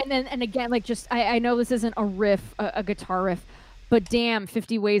 For me, and again, like just I know this isn't a riff, a guitar riff, But damn,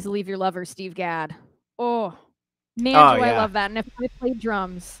 50 Ways to Leave Your Lover, Steve Gadd. Oh, man, Oh, do I yeah. love that. And if I played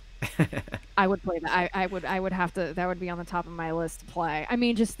drums, I would play that. I would have to, that would be on the top of my list to play. I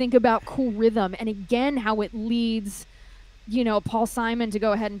mean, just think about cool rhythm. And again, how it leads, you know, Paul Simon to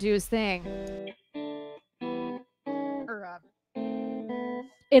go ahead and do his thing.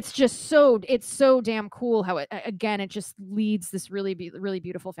 It's just it's so damn cool how it, again, it just leads this really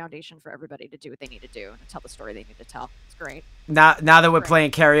beautiful foundation for everybody to do what they need to do and to tell the story they need to tell. It's great. Now that we're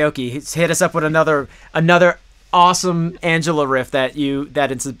playing karaoke, hit us up with another awesome Angela riff that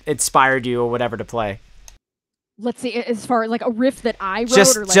inspired you or whatever to play. Let's see, as far like a riff that I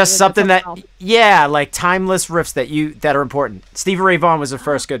wrote, or like just something that else? Yeah, like timeless riffs that are important. Stevie Ray Vaughan was the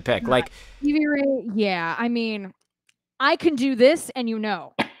first good pick. Like Stevie Ray, yeah. I mean, I can do this, and you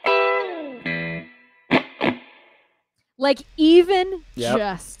know. Like, even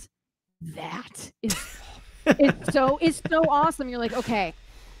just that is it's so awesome. You're like, okay,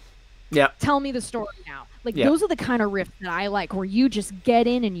 tell me the story now. Like, those are the kind of riffs that I like, where you just get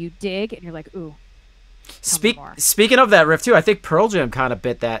in and you dig, and you're like, ooh. Speaking of that riff too, I think Pearl Jam kind of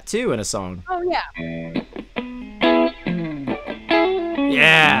bit that too in a song. Oh yeah.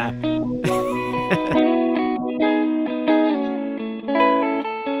 Yeah.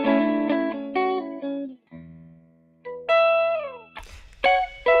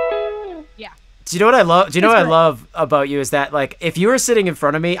 Do you know what I love? Do you know what I love about you is that, like, if you were sitting in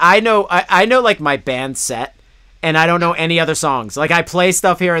front of me, I know like my band set, and I don't know any other songs. Like, I play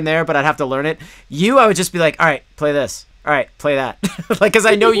stuff here and there, but I'd have to learn it. I would just be like, all right, play this. All right, play that. Like, because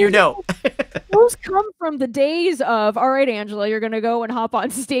I know you know. Those come from the days of, all right, Angela, you're gonna go and hop on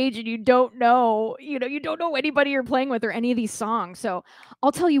stage, and you don't know anybody you're playing with or any of these songs. So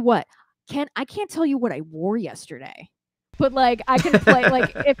I'll tell you what, I can't tell you what I wore yesterday. But, like, I can play,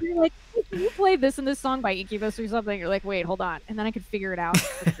 like, if you're like, hey, can you play this and this song by Incubus or something? You're like, wait, hold on. And then I could figure it out.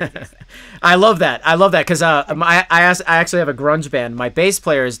 I love that. Because I actually have a grunge band. My bass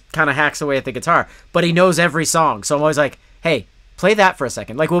player kind of hacks away at the guitar, but he knows every song. So I'm always like, hey, play that for a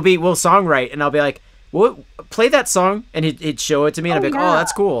second. Like, we'll songwrite, and I'll be like, play that song. And he'd show it to me, and I'd be like, oh,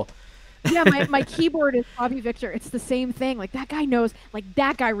 that's cool. Yeah, my keyboard is Bobby Victor. It's the same thing. Like, that guy knows, like,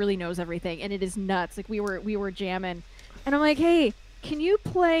 that guy really knows everything. And it is nuts. Like, we were jamming. And I'm like, hey, can you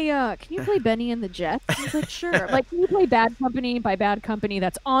play Benny and the Jets? He's like, sure. Like, can you play Bad Company by Bad Company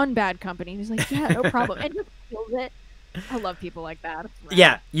that's on Bad Company? And he's like, yeah, no problem. And just feels it. I love people like that. Right.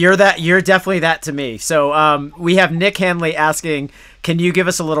 Yeah, you're definitely that to me. So we have Nick Hanley asking, can you give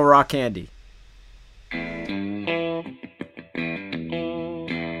us a little rock candy?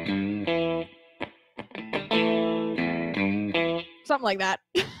 Something like that.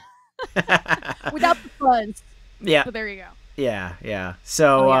 Without the fuzz. Yeah. But there you go. Yeah.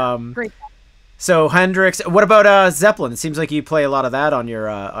 So great. So Hendrix, what about Zeppelin? It seems like you play a lot of that on your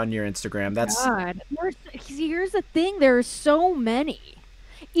Instagram. That's God. Here's the thing, there are so many.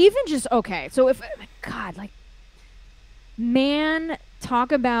 Even just so if God, like, man,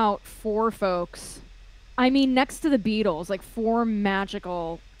 talk about four folks. I mean, next to the Beatles, like, four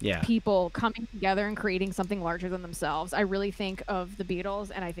magical people coming together and creating something larger than themselves. I really think of the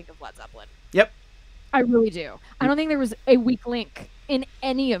Beatles, and I think of Led Zeppelin. Yep. I really do. I don't think there was a weak link in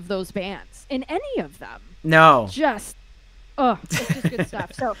any of those bands, in any of them. No. It's just good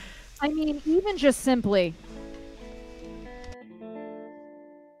stuff. So, I mean, even just simply,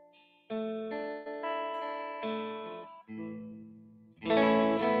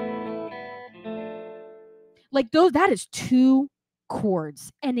 like, that is 2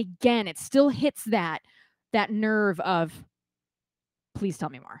 chords. And again, it still hits that nerve of, please tell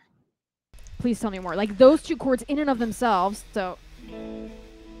me more. Please tell me more. Like, those 2 chords in and of themselves. So,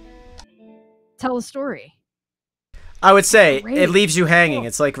 tell a story. I would say it leaves you hanging.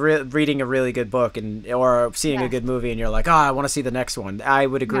 It's like reading a really good book or seeing a good movie, and you're like, oh, I want to see the next one. I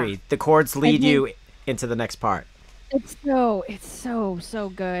would agree. Yeah. The chords lead you into the next part. It's so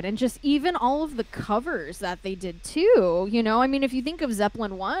good. And just even all of the covers that they did too, you know, I mean, if you think of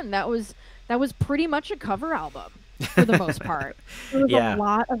Zeppelin 1, that was pretty much a cover album for the most part. There was a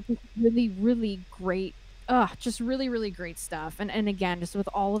lot of really, really great, just really, really great stuff. And again, just with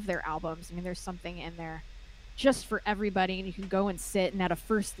all of their albums, I mean, there's something in there just for everybody, and you can go and sit, and at a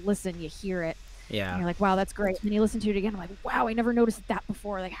first listen, you hear it. Yeah. And you're like, wow, that's great. And then you listen to it again, I'm like, wow, I never noticed that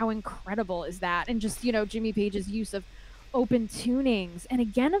before. Like, how incredible is that? And just, you know, Jimmy Page's use of open tunings, and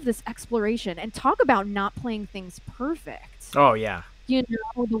again, of this exploration, and talk about not playing things perfect. Oh, yeah. You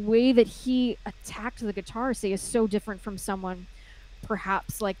know, the way that he attacked the guitar, say, is so different from someone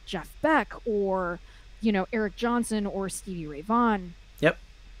perhaps like Jeff Beck or, you know, Eric Johnson or Stevie Ray Vaughan. Yep.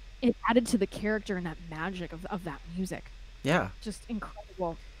 It added to the character and that magic of that music. Yeah. Just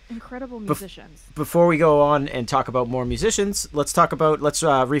incredible Bef- musicians. Before we go on and talk about more musicians, let's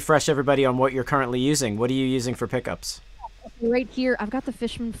refresh everybody on what you're currently using. What are you using for pickups? Right here, I've got the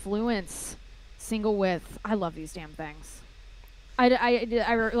Fishman Fluence single width. I love these damn things. I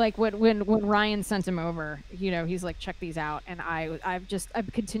like when Ryan sent him over, he's like, check these out, and I've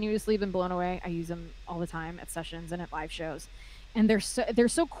continuously been blown away. I use them all the time at sessions and at live shows, and they're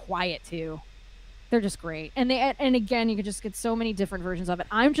so quiet too. They're just great, and again, you can just get so many different versions of it.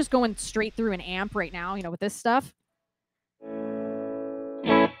 I'm just going straight through an amp right now, with this stuff.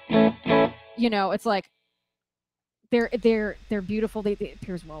 It's like they're beautiful. They it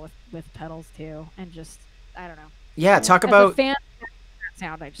pairs well with pedals too, and just I don't know. Yeah, talk As about a fan of that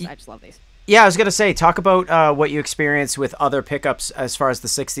sound. I just love these. Yeah, I was gonna say, talk about what you experience with other pickups as far as the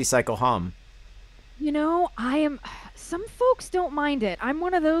 60 cycle hum. Some folks don't mind it. I'm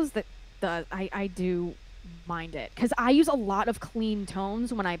one of those that I do mind it because I use a lot of clean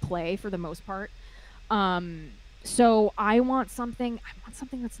tones when I play for the most part. So I want something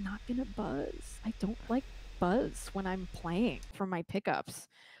that's not gonna buzz. I don't like buzz when I'm playing from my pickups.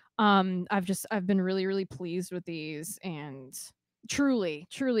 I've been really, really pleased with these, and truly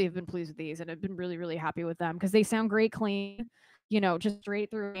have been pleased with these, and I've been really, really happy with them because they sound great clean, just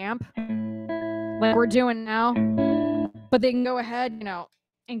straight through amp like we're doing now. But they can go ahead,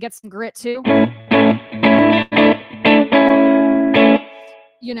 and get some grit too.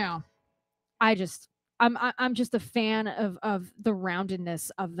 I'm just a fan of the roundedness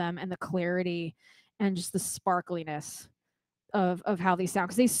of them and the clarity and just the sparkliness of how they sound,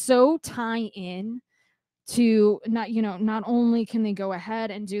 because they so tie in to not only can they go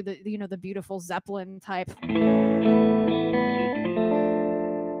ahead and do the beautiful Zeppelin type, but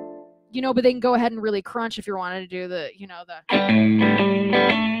they can go ahead and really crunch if you wanted to do the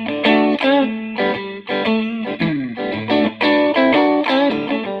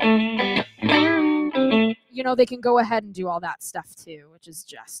they can go ahead and do all that stuff too, which is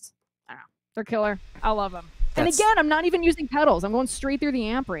just, I don't know, they're killer. I love them. And again, I'm not even using pedals. I'm going straight through the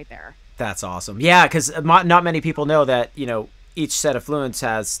amp right there. That's awesome. Yeah, because not many people know that, each set of Fluence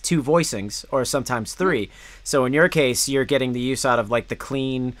has 2 voicings or sometimes 3. So in your case, you're getting the use out of like the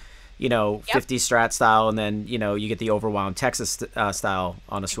clean, 50 Strat style, and then, you get the overwound Texas style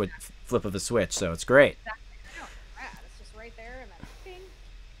on a flip of a switch. So it's great. Exactly. It's just right there, and then bing.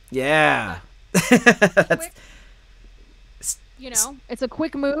 Yeah. Quick, it's a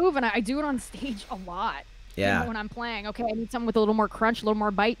quick move, and I do it on stage a lot. Yeah. When I'm playing, okay, I need something with a little more crunch, a little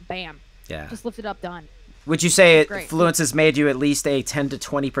more bite, bam. Yeah. Just lift it up, done. Would you say Fluence has made you at least a 10 to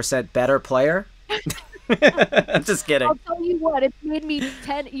 20% better player? I'm just kidding. I'll tell you what, it's made me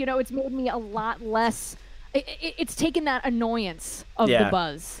it's made me a lot less. It's taken that annoyance of the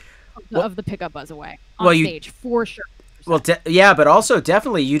buzz, of the pickup buzz away on stage, for sure. Well, yeah, but also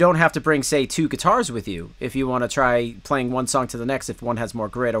definitely you don't have to bring, say, 2 guitars with you if you want to try playing one song to the next if one has more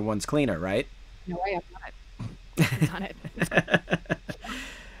grit or one's cleaner, right? No, I have not. I've done it.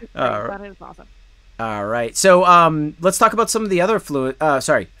 It's awesome. All right. So let's talk about some of the other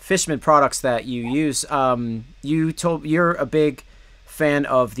Fishman products that you use. You're a big fan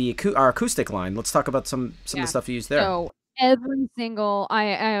of our acoustic line. Let's talk about some of the stuff you use there. So every single,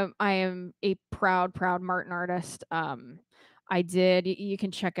 I am a proud Martin artist. You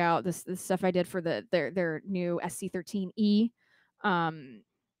can check out this stuff I did for their new SC13E,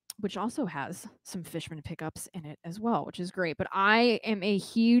 which also has some Fishman pickups in it as well, which is great. But I am a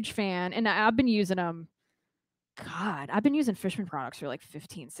huge fan, and I've been using them. God, I've been using Fishman products for like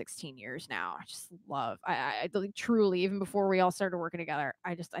 15, 16 years now. I just love, I truly, even before we all started working together,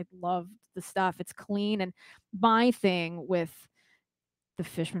 I love the stuff. It's clean. And my thing with the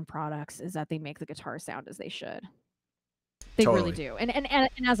Fishman products is that they make the guitar sound as they should. They really do. And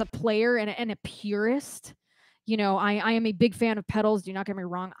as a player and a purist, I am a big fan of pedals. Do not get me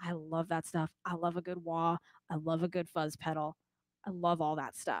wrong. I love that stuff. I love a good wah. I love a good fuzz pedal. I love all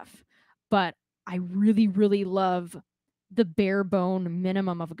that stuff. But I really, really love the bare bone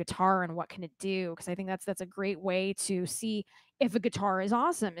minimum of a guitar and what can it do, because I think that's a great way to see if a guitar is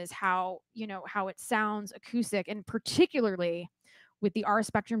awesome, is how it sounds acoustic, and particularly with the R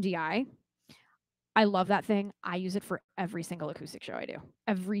Spectrum DI. I love that thing. I use it for every single acoustic show I do.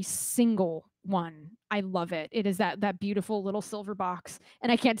 Every single one. I love it. It is that beautiful little silver box. And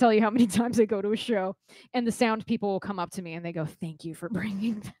I can't tell you how many times I go to a show and the sound people will come up to me and they go, "Thank you for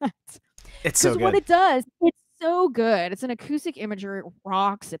bringing that." It's so good. What it does, it's so good. It's an acoustic imager. It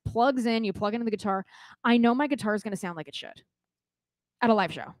rocks. It plugs in. You plug into the guitar. I know my guitar is going to sound like it should at a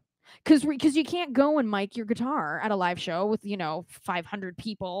live show. Because you can't go and mic your guitar at a live show with 500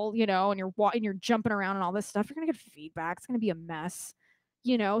 people, and you're jumping around and all this stuff. You're gonna get feedback. It's gonna be a mess,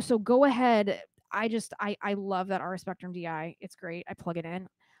 So go ahead. I love that RS Spectrum DI. It's great. I plug it in.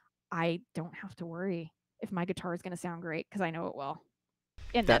 I don't have to worry if my guitar is gonna sound great because I know it will,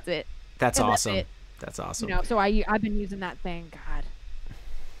 and that's it. That's And awesome. it. That's awesome. So I've been using that thing. God,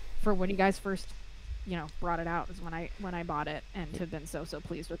 for when you guys first brought it out was when I bought it and have been so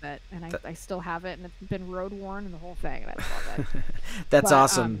pleased with it, and I still have it, and it's been road worn and the whole thing, and I love it. That's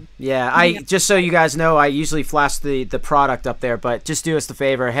awesome. Yeah, just so you guys know, I usually flash the product up there, but just do us the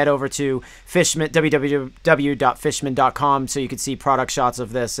favor, head over to Fishman, www.fishman.com, so you can see product shots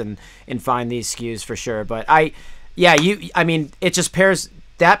of this and find these SKUs for sure. But I mean, it just pairs.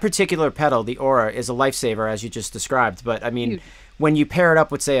 That particular pedal, the Aura, is a lifesaver, as you just described. But I mean, Huge. When you pair it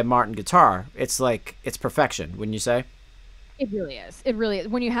up with, say, a Martin guitar, it's like, it's perfection, wouldn't you say? It really is. It really is.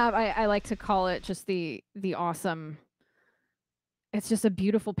 When you have, I like to call it just the awesome. It's just a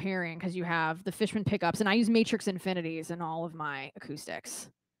beautiful pairing because you have the Fishman pickups, and I use Matrix Infinities in all of my acoustics.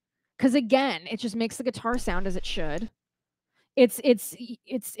 Because again, it just makes the guitar sound as it should. It's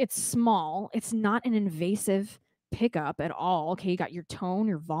small. It's not an invasive pickup at all. Okay, you got your tone,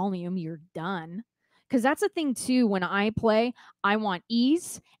 your volume, you're done. Because that's the thing too, when I play, I want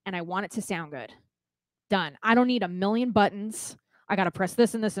ease and I want it to sound good. Done. I don't need a million buttons. I gotta press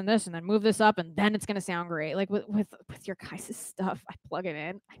this and this and this and then move this up and then it's gonna sound great. Like with your guys' stuff, I plug it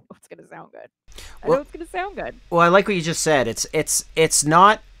in. I know it's gonna sound good. I know it's gonna sound good. Well, I like what you just said. It's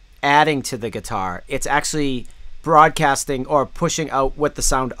not adding to the guitar. It's actually broadcasting or pushing out what the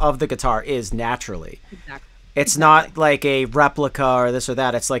sound of the guitar is naturally. Exactly. It's not like a replica or this or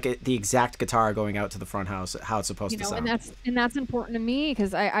that. It's like the exact guitar going out to the front house, how it's supposed to sound. And that's important to me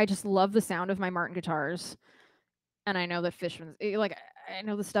because I just love the sound of my Martin guitars, and I know that Fishman's like I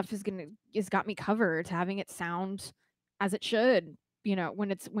know the stuff is got me covered, having it sound as it should.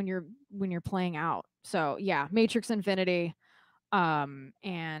 When you're playing out. So yeah, Matrix Infinity,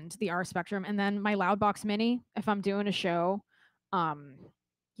 and the R Spectrum, and then my Loudbox Mini if I'm doing a show.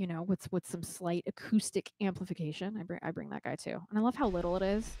 With some slight acoustic amplification. I bring that guy too. And I love how little it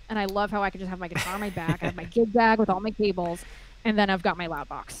is. And I love how I can just have my guitar on my back. I have my gig bag with all my cables. And then I've got my loud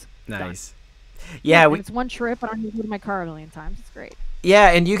box. Nice. Done. Yeah. It's one trip. I don't need to go to my car a million times. It's great.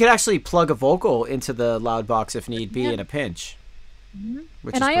 Yeah, and you could actually plug a vocal into the loud box if need be in a pinch. Mm-hmm.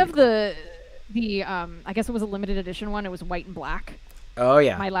 And I have cool. the I guess it was a limited edition one. It was white and black. Oh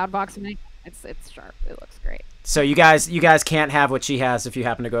yeah. My loud box. It's sharp. It looks great. So you guys can't have what she has if you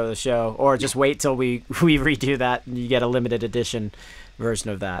happen to go to the show, or just wait till we redo that and you get a limited edition version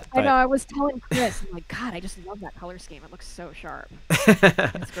of that. But I know. I was telling Chris, I'm like, God, I just love that color scheme. It looks so sharp.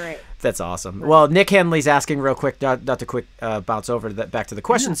 It's great. That's awesome. Well, Nick Henley's asking real quick, not to quick bounce over to back to the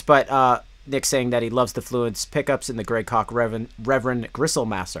questions, but Nick's saying that he loves the Fluence pickups in the Greg Koch Reverend Gristle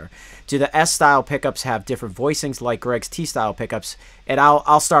Master. Do the S-style pickups have different voicings like Greg's T-style pickups? And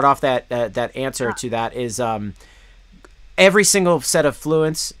I'll start off that answer to that is every single set of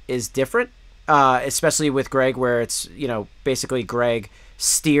Fluence is different, especially with Greg, where it's basically Greg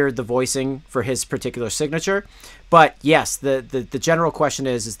steered the voicing for his particular signature. But yes, the general question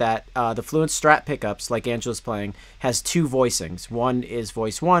is that the Fluence Strat pickups, like Angela's playing, has two voicings. One is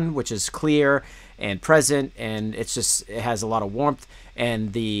voice 1, which is clear and present, and it has a lot of warmth.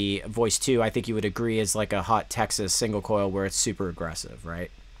 And the voice 2, I think you would agree, is like a hot Texas single coil where it's super aggressive, right?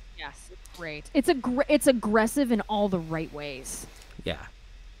 Yes, it's great. It's aggressive in all the right ways. Yeah,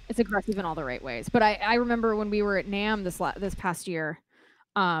 it's aggressive in all the right ways. But I remember when we were at NAMM this past year,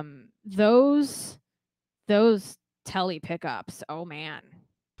 those Telly pickups, oh man,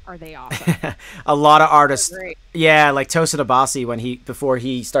 are they awesome. A lot of artists, yeah, like Tosin Abasi, before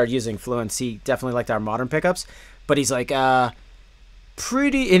he started using Fluence, he definitely liked our modern pickups, but he's like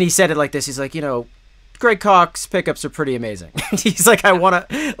pretty, and he said it like this, he's like, Greg Koch's pickups are pretty amazing. He's like,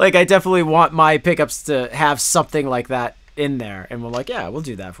 I definitely want my pickups to have something like that in there, and we're like, yeah, we'll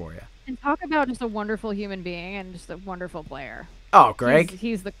do that for you. And talk about just a wonderful human being and just a wonderful player. Oh, Greg,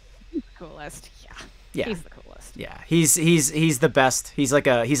 he's the coolest. Yeah, he's the coolest. Yeah, he's the best. He's like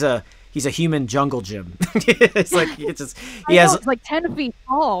he's a human jungle gym. It's like he has like 10 feet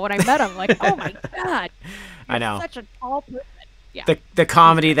tall when I met him. Like, oh my God, I know, such a tall person. Yeah. The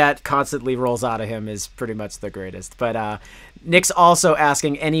comedy that constantly rolls out of him is pretty much the greatest. But Nick's also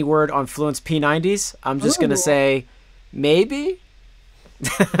asking any word on Fluence P90s. I'm just gonna say maybe.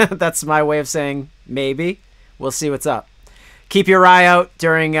 That's my way of saying maybe. We'll see what's up. Keep your eye out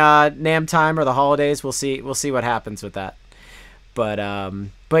during NAMM time or the holidays. We'll see what happens with that. But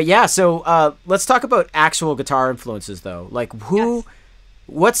yeah. So let's talk about actual guitar influences though. Like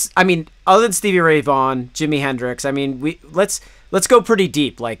I mean, other than Stevie Ray Vaughan, Jimi Hendrix, I mean, let's go pretty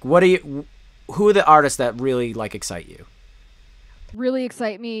deep. Like, who are the artists that really like excite you? Really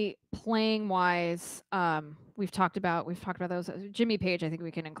excite me playing wise. We've talked about those. Jimmy Page, I think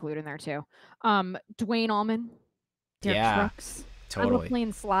we can include in there too. Dwayne Allman, Derek Yeah, Trucks. I love totally.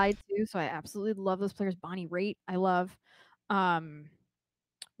 playing slide too, so I absolutely love those players. Bonnie Raitt, I love. Um,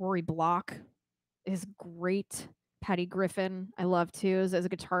 Rory Block is great. Patty Griffin, I love too, as a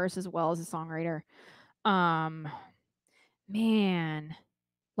guitarist as well as a songwriter. Um, man,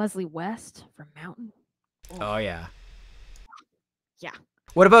 Leslie West from Mountain. Oh, Oh yeah. yeah,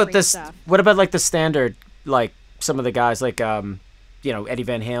 What about great this? stuff. What about like the standard, like some of the guys like Eddie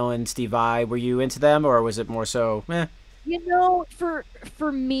Van Halen, Steve Vai? Were you into them, or was it more so? Eh?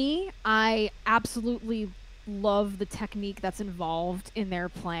 For me, I absolutely love the technique that's involved in their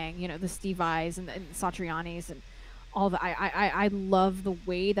playing. The Steve Vais and Satriani's and all the. I love the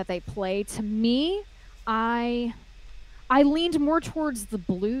way that they play. To me, I I leaned more towards the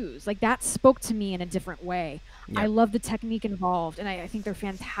blues. Like that spoke to me in a different way. I Yeah. love the technique involved, and I think they're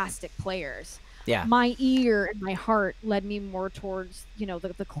fantastic players. Yeah. My ear and my heart led me more towards,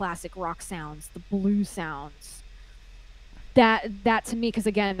 the classic rock sounds, the blues sounds. That to me, because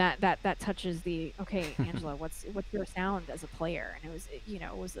again, that touches the okay, Angela, what's your sound as a player? And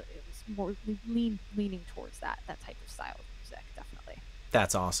it was more leaning towards that type of style of music, definitely.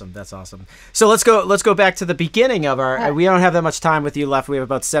 That's awesome. That's awesome. So let's go back to the beginning of our. Yeah. We don't have that much time with you left. We have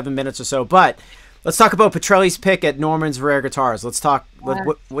about 7 minutes or so, but let's talk about Petrilli's pick at Norman's Rare Guitars. Let's talk.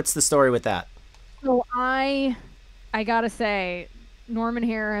 What's the story with that? So I gotta say, Norman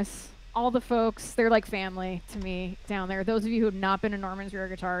Harris, all the folks, they're like family to me down there. Those of you who have not been to Norman's Rare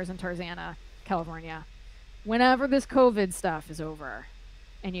Guitars in Tarzana, California, whenever this COVID stuff is over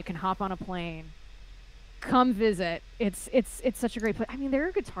and you can hop on a plane, come visit. It's such a great place. I mean, there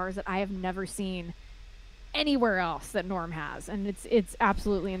are guitars that I have never seen anywhere else that Norm has, and it's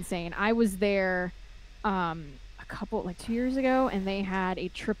absolutely insane. I was there a couple like 2 years ago, and they had a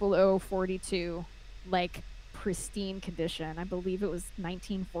 00042, like pristine condition. I believe it was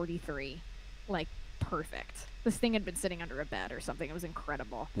 1943, like perfect. This thing had been sitting under a bed or something. It was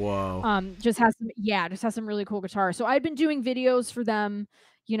incredible. Whoa. Just has some really cool guitars. So I'd been doing videos for them,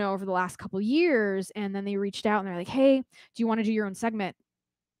 over the last couple years, and then they reached out and they're like, "Hey, do you want to do your own segment?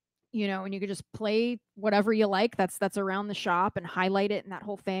 And you could just play whatever you like that's around the shop and highlight it and that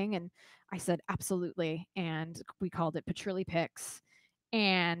whole thing." And I said, absolutely. And we called it Petrilli Picks.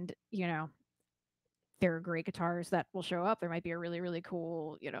 And, there are great guitars that will show up. There might be a really, really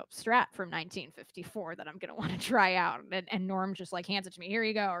cool, Strat from 1954 that I'm going to want to try out. And Norm just like hands it to me. Here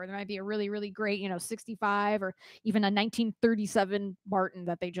you go. Or there might be a really, really great, 65 or even a 1937 Martin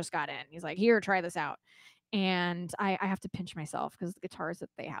that they just got in. He's like, here, try this out. And I have to pinch myself because the guitars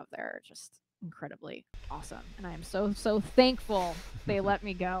that they have there are just incredibly awesome. And I am so, so thankful they let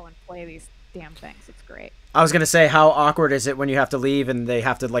me go and play these damn things. It's great. I was gonna say, how awkward is it when you have to leave and they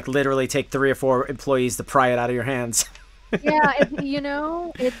have to like literally take 3 or 4 employees to pry it out of your hands? Yeah,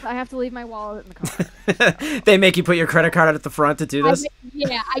 I have to leave my wallet in the car. So. They make you put your credit card at the front to do this.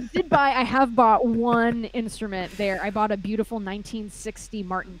 I have bought one instrument there. I bought a beautiful 1960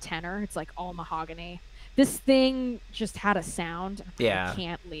 Martin tenor. It's like all mahogany. This thing just had a sound. Yeah. I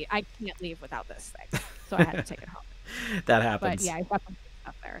can't leave without this thing. So I had to take it home. That happens. But yeah, I got some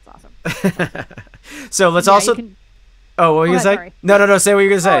stuff there. It's awesome. It's awesome. So let's Yeah, also. Oh, what were you gonna say? Sorry. No. Say what you're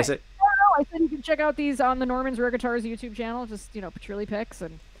gonna say. Oh, I said you can check out these on the Norman's Rare Guitars YouTube channel. Just Petrilli Picks,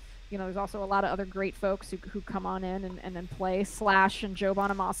 and there's also a lot of other great folks who come on in and then play. Slash and Joe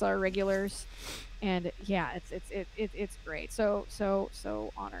Bonamassa are regulars, and yeah, it's great. So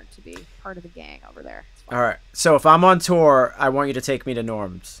honored to be part of the gang over there. It's fun. All right. So if I'm on tour, I want you to take me to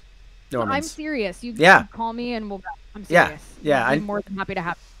Norman's. I'm serious. You call me and we'll go. I'm Yeah. serious. Yeah. I'm more than happy to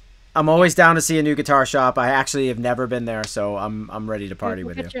have. I'm always down to see a new guitar shop. I actually have never been there, so I'm ready to party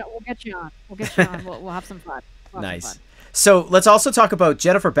with you. We'll get you on. We'll have some fun. Nice. So let's also talk about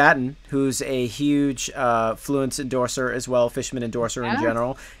Jennifer Batten, who's a huge Fluence endorser as well, Fishman endorser in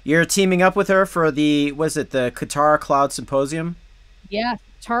general. You're teaming up with her for the Guitar Cloud Symposium? Yeah,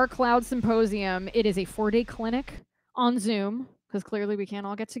 Guitar Cloud Symposium. It is a 4-day clinic on Zoom, because clearly we can't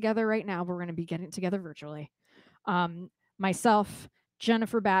all get together right now, but we're going to be getting together virtually. Myself,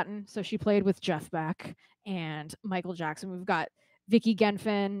 Jennifer Batten, so she played with Jeff Beck and Michael Jackson. We've got Vicky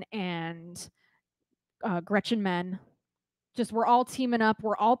Genfin and Gretchen Menn. Just we're all teaming up.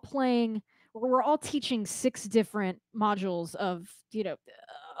 We're all playing. We're all teaching 6 different modules of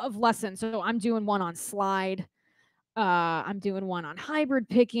of lessons. So I'm doing one on slide. I'm doing one on hybrid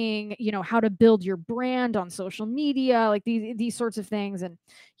picking, how to build your brand on social media, like these sorts of things. And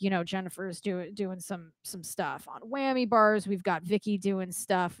Jennifer's doing some stuff on whammy bars. We've got Vicky doing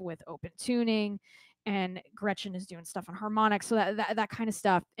stuff with open tuning, and Gretchen is doing stuff on harmonics. So that kind of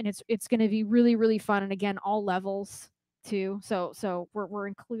stuff, and it's going to be really really fun. And again, all levels too. So we're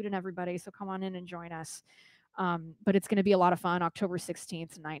including everybody. So come on in and join us. But it's going to be a lot of fun. October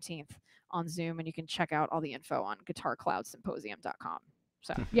 16th and 19th on Zoom, and you can check out all the info on guitarcloudsymposium.com.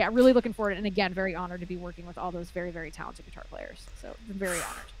 So yeah, really looking forward. And again, very honored to be working with all those very, very talented guitar players. So I'm very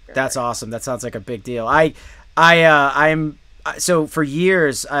honored. That's awesome. That sounds like a big deal. I'm so for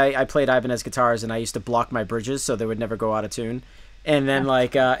years I played Ibanez guitars, and I used to block my bridges so they would never go out of tune. And then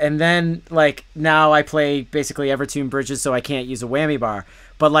now I play basically Evertune bridges, so I can't use a whammy bar.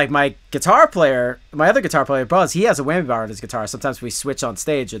 But like my other guitar player, Buzz, he has a whammy bar on his guitar. Sometimes we switch on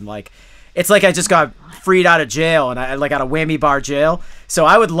stage, and like it's like I just got freed out of jail, and I like out of whammy bar jail. So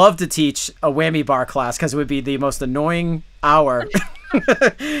I would love to teach a whammy bar class, because it would be the most annoying hour.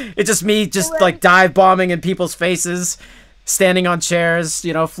 It's just me like dive bombing in people's faces, standing on chairs,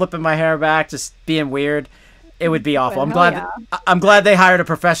 flipping my hair back, just being weird. It would be awful. I'm glad they hired a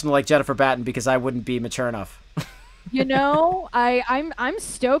professional like Jennifer Batten, because I wouldn't be mature enough. I'm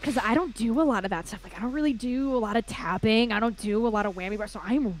stoked, because I don't do a lot of that stuff. Like I don't really do a lot of tapping. I don't do a lot of whammy bars. So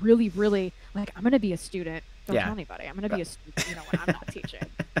I'm really, really like, I'm gonna be a student. Don't tell anybody. I'm gonna be a student, when I'm not teaching.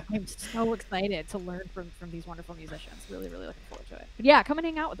 I'm so excited to learn from these wonderful musicians. Really, really looking forward to it. But yeah, come and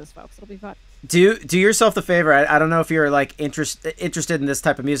hang out with us, folks. It'll be fun. Do yourself the favor. I don't know if you're like interested in this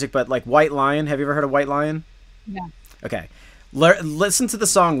type of music, but like White Lion. Have you ever heard of White Lion? Yeah. Okay. Listen to the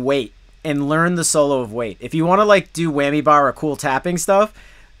song Wait and learn the solo of Wait. If you want to like do whammy bar or cool tapping stuff,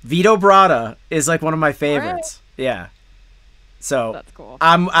 Vito Bratta is like one of my favorites. Right. Yeah. So that's cool.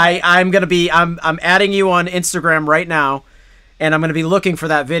 I'm adding you on Instagram right now, and I'm gonna be looking for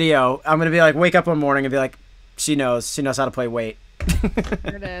that video. I'm gonna be like, wake up one morning and be like, she knows how to play Wait.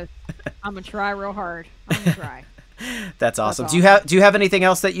 There it is. I'm gonna try real hard. I'm gonna try. That's awesome. Do you have anything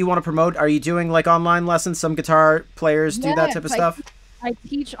else that you want to promote? Are you doing like online lessons? Some guitar players do that type of stuff. I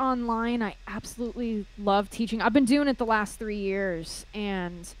teach online. I absolutely love teaching. I've been doing it the last 3 years,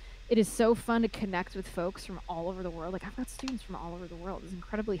 and it is so fun to connect with folks from all over the world. Like I've got students from all over the world. It's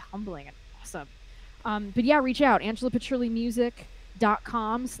incredibly humbling and awesome. But yeah, reach out.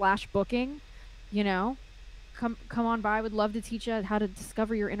 AngelaPetrillimusic.com/booking. Come on by. Would love to teach you how to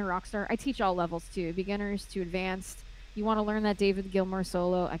discover your inner rock star. I teach all levels too, beginners to advanced. You want to learn that David Gilmour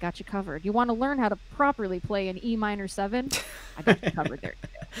solo? I got you covered. You want to learn how to properly play an E minor 7? I got you covered there too.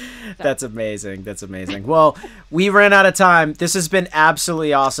 So. That's amazing. That's amazing. Well, we ran out of time. This has been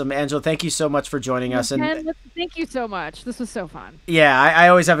absolutely awesome. Angela, thank you so much for joining us. And thank you so much. This was so fun. Yeah, I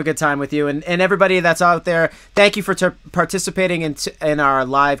always have a good time with you. And everybody that's out there, thank you for participating in our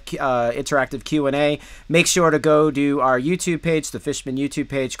live interactive Q&A. Make sure to go to our YouTube page, the Fishman YouTube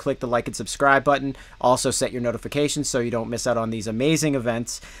page. Click the like and subscribe button. Also set your notifications so you don't miss out on these amazing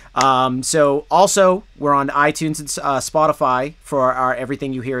events. So also, we're on iTunes and Spotify for our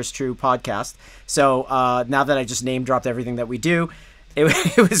Everything You Hear Is True podcast. So now that I just name dropped everything that we do,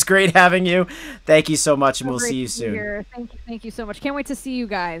 it was great having you. Thank you so much, and we'll see you soon. Thank you so much. Can't wait to see you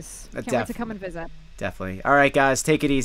guys. Can't wait to come and visit. Definitely. All right, guys, take it easy.